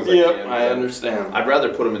as long as I Yep, can. I understand. I'd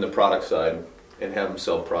rather put them in the product side and have them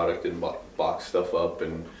sell product and box stuff up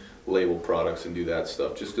and label products and do that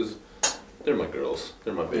stuff. Just because they're my girls,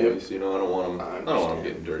 they're my babies. You know, I don't want them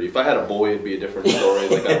getting dirty. If I had a boy, it'd be a different story.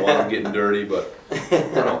 Like I want them getting dirty, but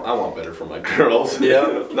I want better for my girls.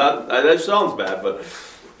 Yeah. That sounds bad, but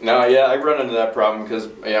No, yeah, I run into that problem because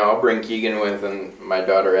I'll bring Keegan with, and my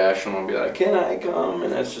daughter Ashlyn will be like, "Can I come?"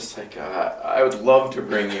 And it's just like, I would love to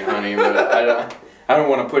bring you, honey, but I don't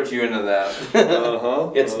want to put you into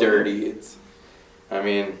that. It's dirty. I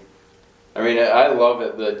mean, I love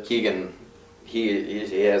it that Keegan,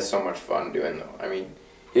 he has so much fun doing though. I mean,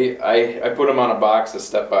 I put him on a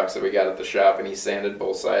step box that we got at the shop, and he sanded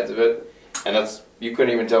both sides of it, and you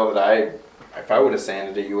couldn't even tell that if I would have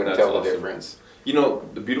sanded it, you wouldn't That's tell awesome. the difference. You know,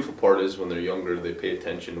 the beautiful part is when they're younger, they pay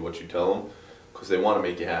attention to what you tell them because they want to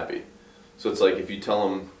make you happy. So it's like if you tell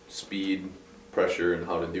them speed, pressure, and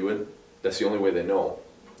how to do it, that's the only way they know.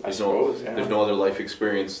 There's no other life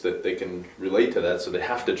experience that they can relate to that, so they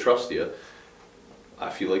have to trust you. I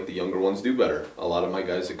feel like the younger ones do better. A lot of my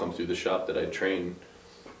guys that come through the shop that I train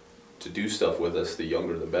to do stuff with us, the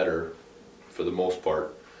younger the better, for the most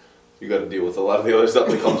part. You got to deal with a lot of the other stuff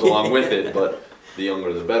that comes along with it, but the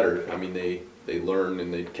younger the better. I mean, they learn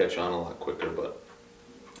and they catch on a lot quicker, but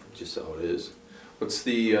just how it is. What's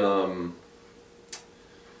the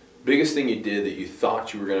biggest thing you did that you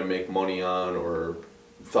thought you were going to make money on or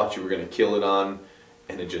thought you were going to kill it on,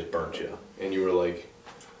 and it just burnt you? And you were like,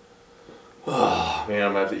 oh man,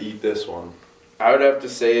 I'm going to have to eat this one. I would have to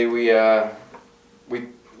say we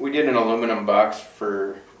did an aluminum box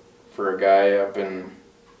for a guy up in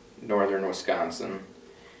northern Wisconsin,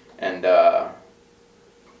 and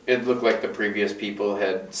it looked like the previous people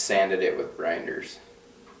had sanded it with grinders.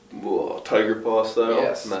 Whoa, tiger paw style?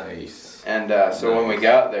 Yes. Nice. And so when we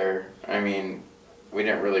got there, I mean, we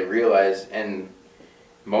didn't really realize, and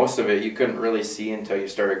most of it you couldn't really see until you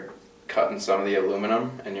started cutting some of the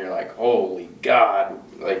aluminum, and you're like, holy God.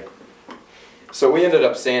 Like, so we ended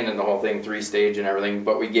up sanding the whole thing 3-stage and everything,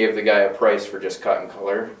 but we gave the guy a price for just cut and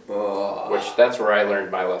color, which that's where I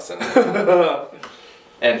learned my lesson.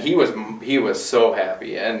 And he was so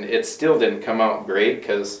happy, and it still didn't come out great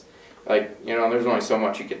because, like, there's only so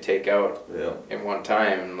much you could take out in one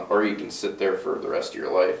time, or you can sit there for the rest of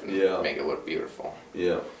your life and make it look beautiful.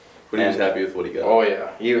 Yeah, but he was happy with what he got. Oh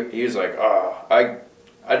yeah, he was like,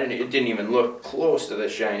 it didn't even look close to the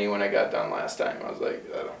shiny when I got done last time. I was like,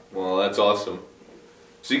 Well, that's awesome.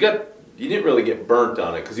 So you didn't really get burnt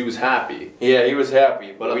on it because he was happy. Yeah, he was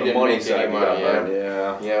happy, But on we the didn't money make side, any you got money. burned.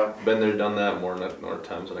 Yeah. Been there, done that more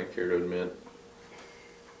times than I care to admit.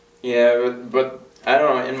 Yeah, but I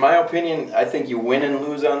don't know. In my opinion, I think you win and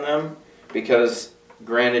lose on them because,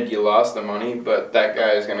 granted, you lost the money, but that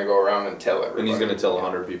guy is going to go around and tell everybody. And he's going to tell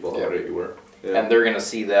 100 people how great you were. Yeah. And they're going to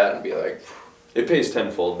see that and be like... It pays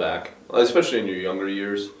tenfold back, especially in your younger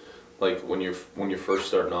years, like when you're first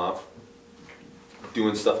starting off,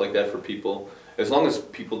 doing stuff like that for people. As long as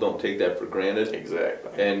people don't take that for granted,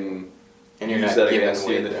 Exactly. And you're use not that giving against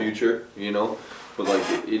you in away the there. future, But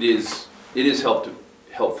like it is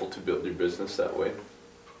helpful to build your business that way.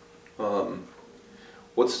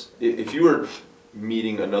 If you were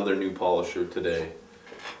meeting another new polisher today,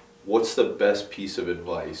 what's the best piece of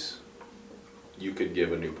advice you could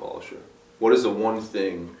give a new polisher? What is the one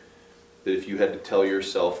thing that if you had to tell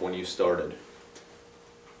yourself when you started,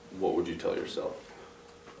 what would you tell yourself?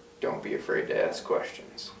 Don't be afraid to ask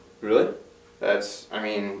questions. Really? I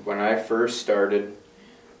mean, when I first started,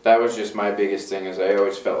 that was just my biggest thing, is I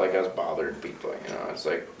always felt like I was bothering people, you know. It's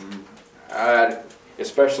like,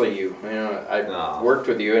 especially you know, I've worked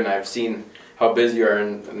with you and I've seen how busy you are,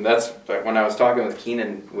 and that's when I was talking with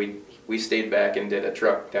Keenan, we stayed back and did a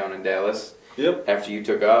truck down in Dallas. Yep. After you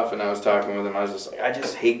took off, and I was talking with him, I was just like, I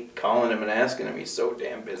just hate calling him and asking him. He's so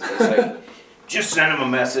damn busy. It's like, just send him a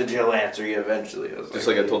message, he'll answer you eventually. I was just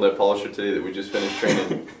like I told that polisher today that we just finished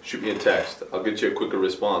training, shoot me a text. I'll get you a quicker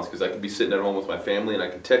response, because I can be sitting at home with my family and I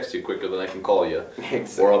can text you quicker than I can call you.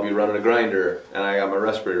 Exactly. Or I'll be running a grinder and I got my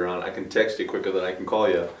respirator on, I can text you quicker than I can call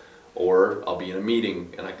you. Or I'll be in a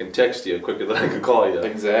meeting and I can text you quicker than I can call you.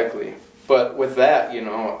 Exactly. But with that, you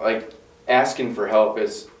know, like asking for help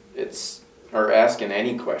or asking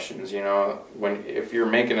any questions, you know, if you're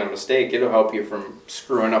making a mistake, it'll help you from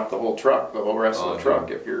screwing up the whole truck, the whole rest of the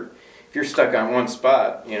truck. If you're stuck on one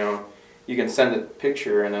spot, you know, you can send a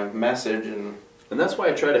picture and a message, and that's why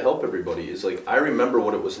I try to help everybody. Is like, I remember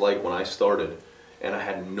what it was like when I started and I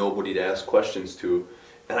had nobody to ask questions to,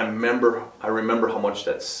 and I remember how much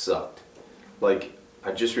that sucked. Like,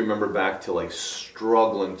 I just remember back to like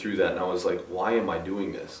struggling through that, and I was like, why am I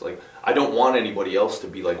doing this? Like, I don't want anybody else to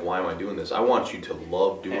be like, why am I doing this? I want you to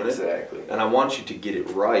love doing exactly. it. And I want you to get it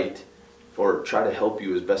right, or try to help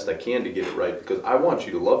you as best I can to get it right, because I want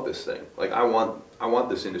you to love this thing. Like, I want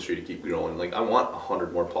this industry to keep growing. Like, I want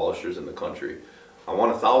 100 more polishers in the country. I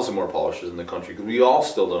want 1,000 more polishers in the country, because we all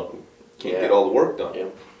still can't get all the work done. Yeah.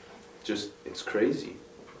 Just, it's crazy.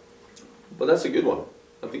 But that's a good one.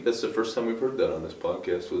 I think that's the first time we've heard that on this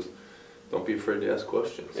podcast, was don't be afraid to ask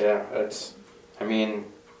questions. Yeah, I mean,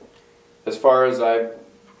 as far as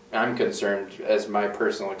I'm concerned, as my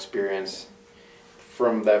personal experience,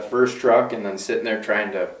 from that first truck and then sitting there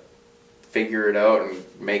trying to figure it out and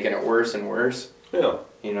making it worse and worse. Yeah.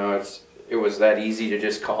 You know, it was that easy to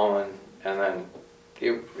just call and then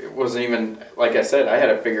it wasn't even, like I said, I had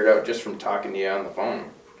it figured out just from talking to you on the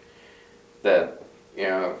phone. That, you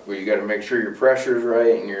know, well, you got to make sure your pressure's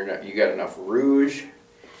right and you got enough rouge.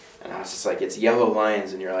 And I was just like, it's yellow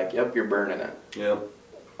lines, and you're like, yep, you're burning it. Yeah.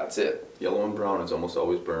 That's it. Yellow and brown is almost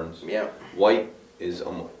always burns. Yeah. White is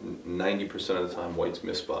 90% of the time white's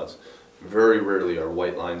miss spots. Very rarely are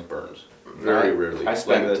white lines burns. Very rarely. I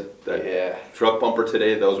spent that truck bumper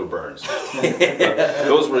today, those were burns.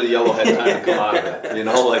 Those were the yellow had time to come out of it. You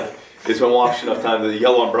know, like, it's been washed enough time that the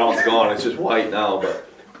yellow and brown's gone. It's just white now. But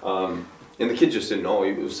and the kid just didn't know.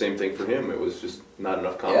 It was the same thing for him. It was just not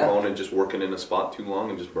enough compound and just working in a spot too long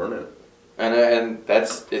and just burning it.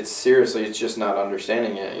 And seriously, it's just not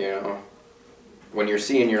understanding it, you know. When you're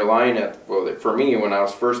seeing your line for me, when I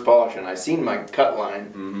was first polishing, I seen my cut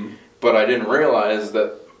line, but I didn't realize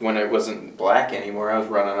that when it wasn't black anymore, I was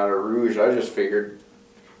running out of rouge. I just figured,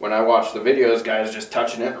 when I watched the videos, guys just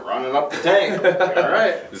touching it and running up the tank. All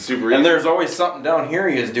right. It's super easy. And there's always something down here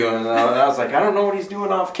he was doing, and I was like, I don't know what he's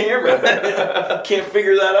doing off camera. Can't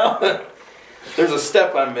figure that out. There's a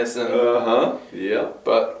step I'm missing. Yeah.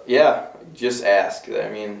 But yeah, just ask. I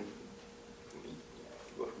mean,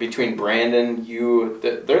 between Brandon,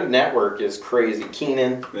 their network is crazy.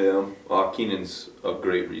 Keenan. Yeah. Keenan's a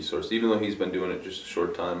great resource. Even though he's been doing it just a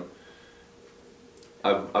short time,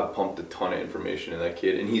 I've pumped a ton of information in that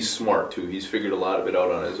kid, and he's smart too. He's figured a lot of it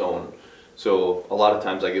out on his own. So a lot of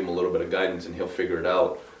times I give him a little bit of guidance and he'll figure it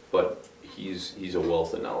out. But he's a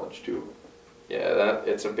wealth of knowledge too. Yeah,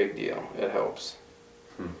 it's a big deal. It helps.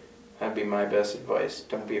 That'd be my best advice.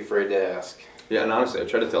 Don't be afraid to ask. Yeah, and honestly, I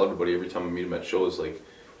try to tell everybody every time I meet them at shows, like,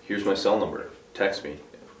 here's my cell number. Text me,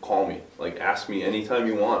 call me, like, ask me anytime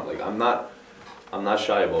you want. Like, I'm not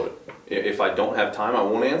shy about it. If I don't have time, I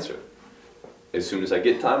won't answer. As soon as I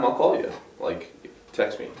get time, I'll call you. Like,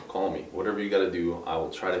 text me, call me, whatever you got to do. I will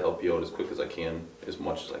try to help you out as quick as I can, as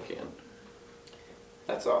much as I can.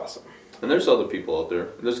 That's awesome. And there's other people out there.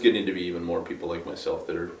 There's getting to be even more people like myself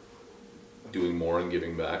that are doing more and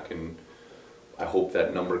giving back, and I hope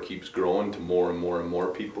that number keeps growing to more and more and more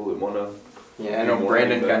people that want to. Yeah, I know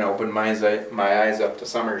Brandon kind of opened my eyes up to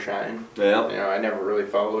Summershine. Yeah. You know, I never really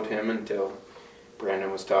followed him until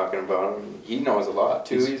Brandon was talking about him. He knows a lot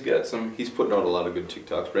too. He's got some. He's putting out a lot of good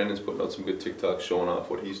TikToks. Brandon's putting out some good TikToks showing off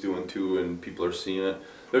what he's doing too, and people are seeing it.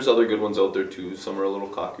 There's other good ones out there too. Some are a little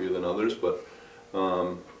cockier than others, but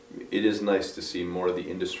it is nice to see more of the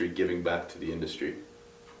industry giving back to the industry.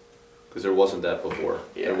 Because there wasn't that before.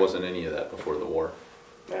 Yeah. There wasn't any of that before the war.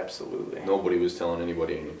 Absolutely. Nobody was telling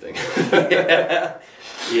anybody anything.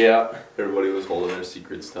 Yeah. Everybody was holding their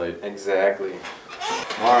secrets tight. Exactly.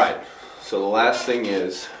 All right. So the last thing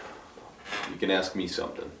is, you can ask me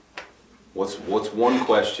something. What's one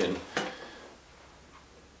question?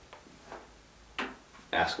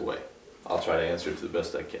 Ask away. I'll try to answer it to the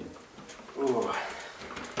best I can. Ooh.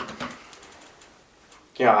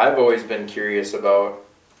 Yeah, I've always been curious about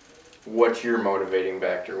what your motivating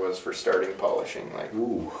factor was for starting polishing. Like,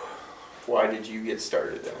 Ooh, why did you get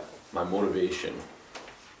started in it? my motivation.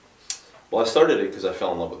 Well, I started it because I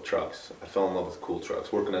fell in love with trucks. I fell in love with cool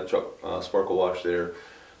trucks. Working at Sparkle Wash there,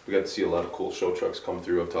 we got to see a lot of cool show trucks come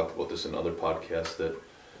through. I've talked about this in other podcasts that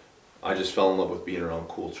I just fell in love with being around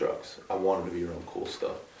cool trucks. I wanted to be around cool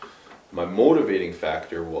stuff. My motivating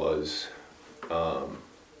factor was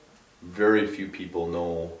very few people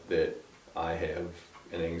know that I have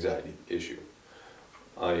an anxiety issue.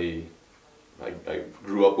 I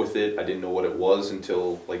grew up with it. I didn't know what it was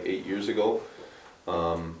until like 8 years ago.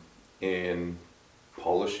 And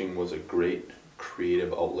polishing was a great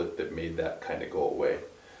creative outlet that made that kind of go away.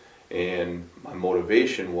 And my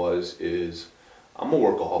motivation is I'm a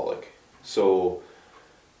workaholic. So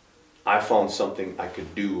I found something I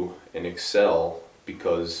could do and excel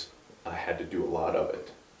because I had to do a lot of it,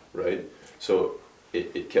 right? So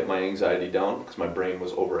it kept my anxiety down because my brain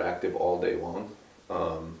was overactive all day long.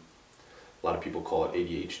 A lot of people call it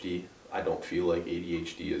ADHD. I don't feel like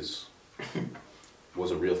ADHD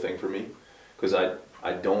was a real thing for me because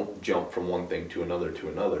I don't jump from one thing to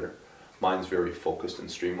another. Mine's very focused and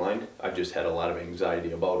streamlined. I just had a lot of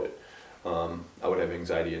anxiety about it. I would have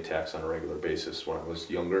anxiety attacks on a regular basis when I was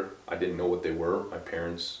younger. I didn't know what they were. My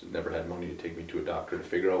parents never had money to take me to a doctor to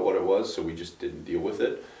figure out what it was, so we just didn't deal with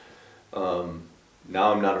it.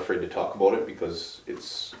 Now I'm not afraid to talk about it because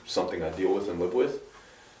it's something I deal with and live with.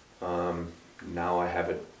 Now I have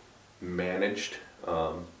it managed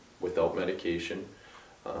without medication.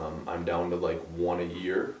 I'm down to like 1 a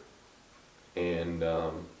year, and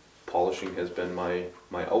polishing has been my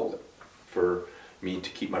outlet for me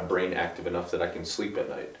to keep my brain active enough that I can sleep at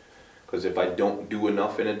night. Because if I don't do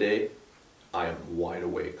enough in a day, I am wide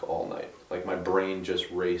awake all night. Like my brain just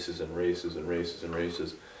races and races and races and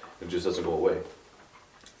races. It just doesn't go away.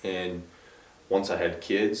 And once I had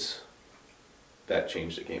kids, that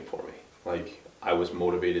changed the game for me. Like I was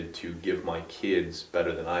motivated to give my kids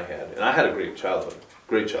better than I had. And I had a great childhood.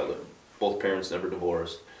 Both parents never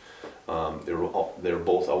divorced. They were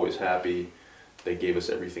both always happy. They gave us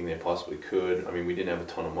everything they possibly could. I mean, we didn't have a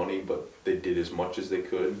ton of money, but they did as much as they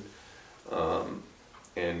could.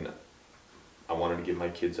 And I wanted to give my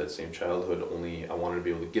kids that same childhood, only I wanted to be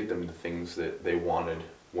able to get them the things that they wanted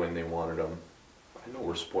when they wanted them. I know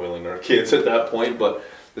we're spoiling our kids at that point, but at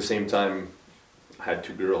the same time, I had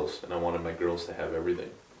 2 girls, and I wanted my girls to have everything.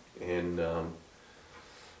 And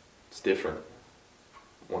it's different.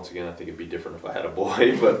 Once again, I think it'd be different if I had a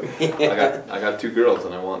boy, but I got 2 girls,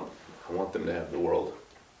 and I want them to have the world.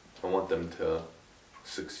 I want them to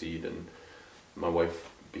succeed, and my wife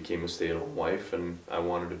became a stay-at-home wife, and I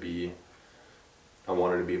wanted to be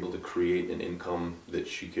able to create an income that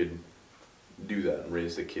she could do that and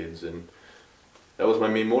raise the kids, and that was my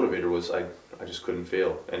main motivator. Was I just couldn't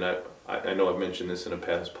fail. And I know I've mentioned this in a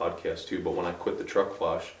past podcast too, but when I quit the truck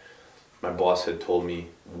wash, my boss had told me,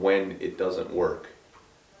 when it doesn't work,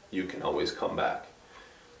 you can always come back.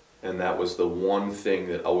 And that was the one thing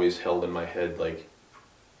that always held in my head, like,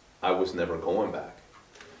 I was never going back.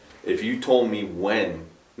 If you told me when,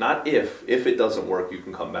 not if it doesn't work, you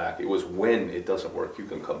can come back. It was when it doesn't work, you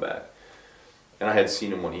can come back. And I had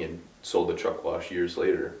seen him when he had sold the truck wash years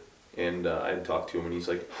later. And I had talked to him, and he's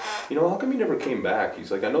like, how come you never came back? He's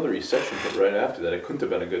like, I know the recession hit right after that. It couldn't have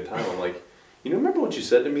been a good time. I'm like, remember what you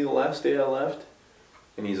said to me the last day I left?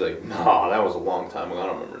 And he's like, no, that was a long time ago. I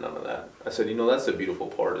don't remember none of that. I said, that's the beautiful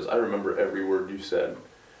part, is I remember every word you said.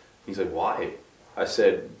 He's like, why? I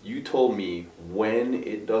said, you told me when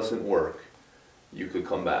it doesn't work, you could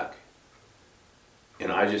come back. And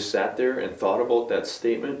I just sat there and thought about that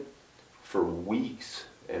statement for weeks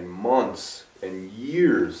and months and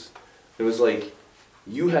years. It was like,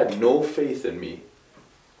 you had no faith in me.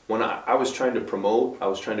 When I was trying to promote, I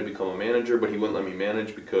was trying to become a manager, but he wouldn't let me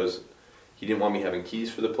manage because he didn't want me having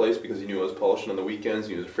keys for the place, because he knew I was polishing on the weekends.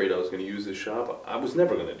 He was afraid I was going to use his shop. I was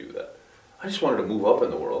never going to do that. I just wanted to move up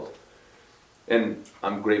in the world. And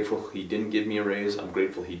I'm grateful he didn't give me a raise. I'm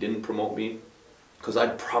grateful he didn't promote me, because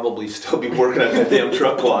I'd probably still be working at that damn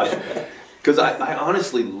truck wash. Because I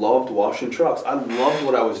honestly loved washing trucks. I loved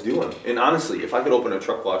what I was doing. And honestly, if I could open a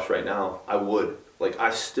truck wash right now, I would. Like, I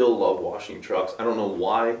still love washing trucks. I don't know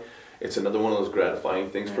why. it's another one of those gratifying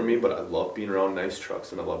things for me, but I love being around nice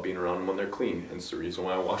trucks and I love being around them when they're clean. Hence the reason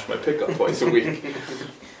why I wash my pickup twice a week.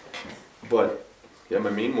 But yeah, my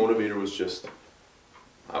main motivator was just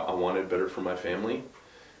I wanted better for my family,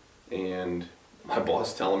 and my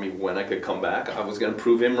boss telling me when I could come back, I was going to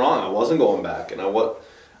prove him wrong. I wasn't going back, and I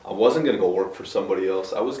wasn't going to go work for somebody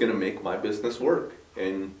else. I was going to make my business work.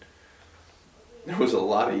 And there was a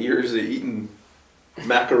lot of years of eating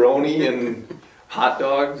macaroni and hot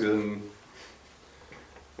dogs, and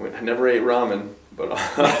I never ate ramen, but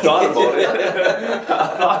I thought about it. I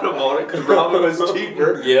thought about it because ramen was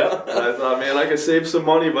cheaper. Yeah. And I thought, man, I could save some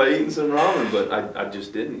money by eating some ramen, but I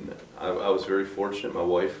just didn't. I was very fortunate. My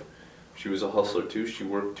wife, she was a hustler too. She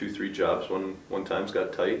worked 2-3 jobs when times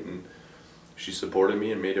got tight, and she supported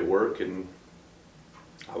me and made it work. And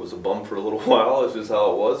I was a bum for a little while. That's just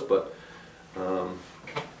how it was, but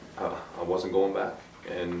I wasn't going back.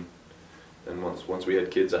 And once we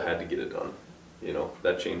had kids, I had to get it done. You know,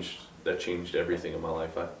 that changed everything in my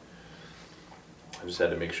life. I just had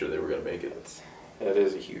to make sure they were going to make it. That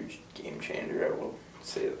is a huge game changer. I will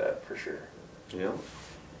say that for sure. Yeah.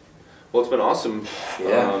 Well, it's been awesome.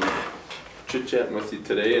 Yeah. Chit-chatting with you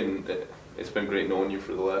today, and it's been great knowing you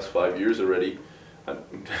for the last 5 years already. I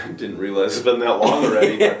didn't realize it's been that long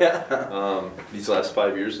already. Yeah. But, these last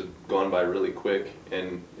 5 years have gone by really quick,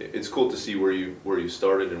 and it's cool to see where you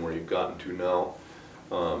started and where you've gotten to now.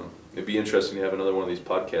 It'd be interesting to have another one of these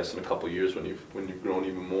podcasts in a couple of years when you've grown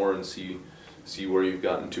even more and see where you've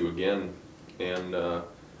gotten to again, and the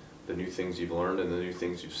new things you've learned and the new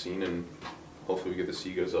things you've seen, and hopefully we get to see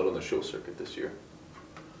you guys out on the show circuit this year.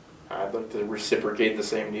 I'd like to reciprocate the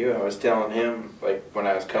same to you. I was telling him, like, when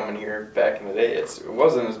I was coming here back in the day, it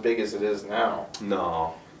wasn't as big as it is now.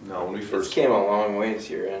 No, when we first came a long ways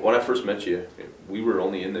here. And when I first met you, we were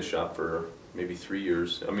only in the shop for maybe 3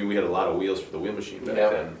 years. I mean, we had a lot of wheels for the wheel machine back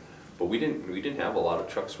then, but we didn't have a lot of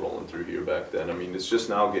trucks rolling through here back then. I mean, it's just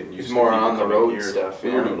now getting used to more people on the coming road here. stuff.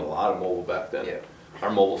 We were doing a lot of mobile back then. Yeah. Our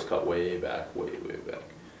mobiles cut way back, way back.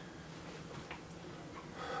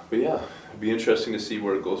 But yeah, it'd be interesting to see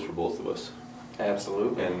where it goes for both of us.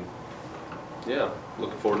 Absolutely. And yeah,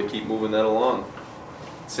 looking forward to keep moving that along.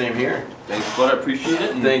 Same here. Thanks, bud. I appreciate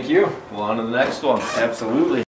it. Thank you. Well, on to the next one. Absolutely.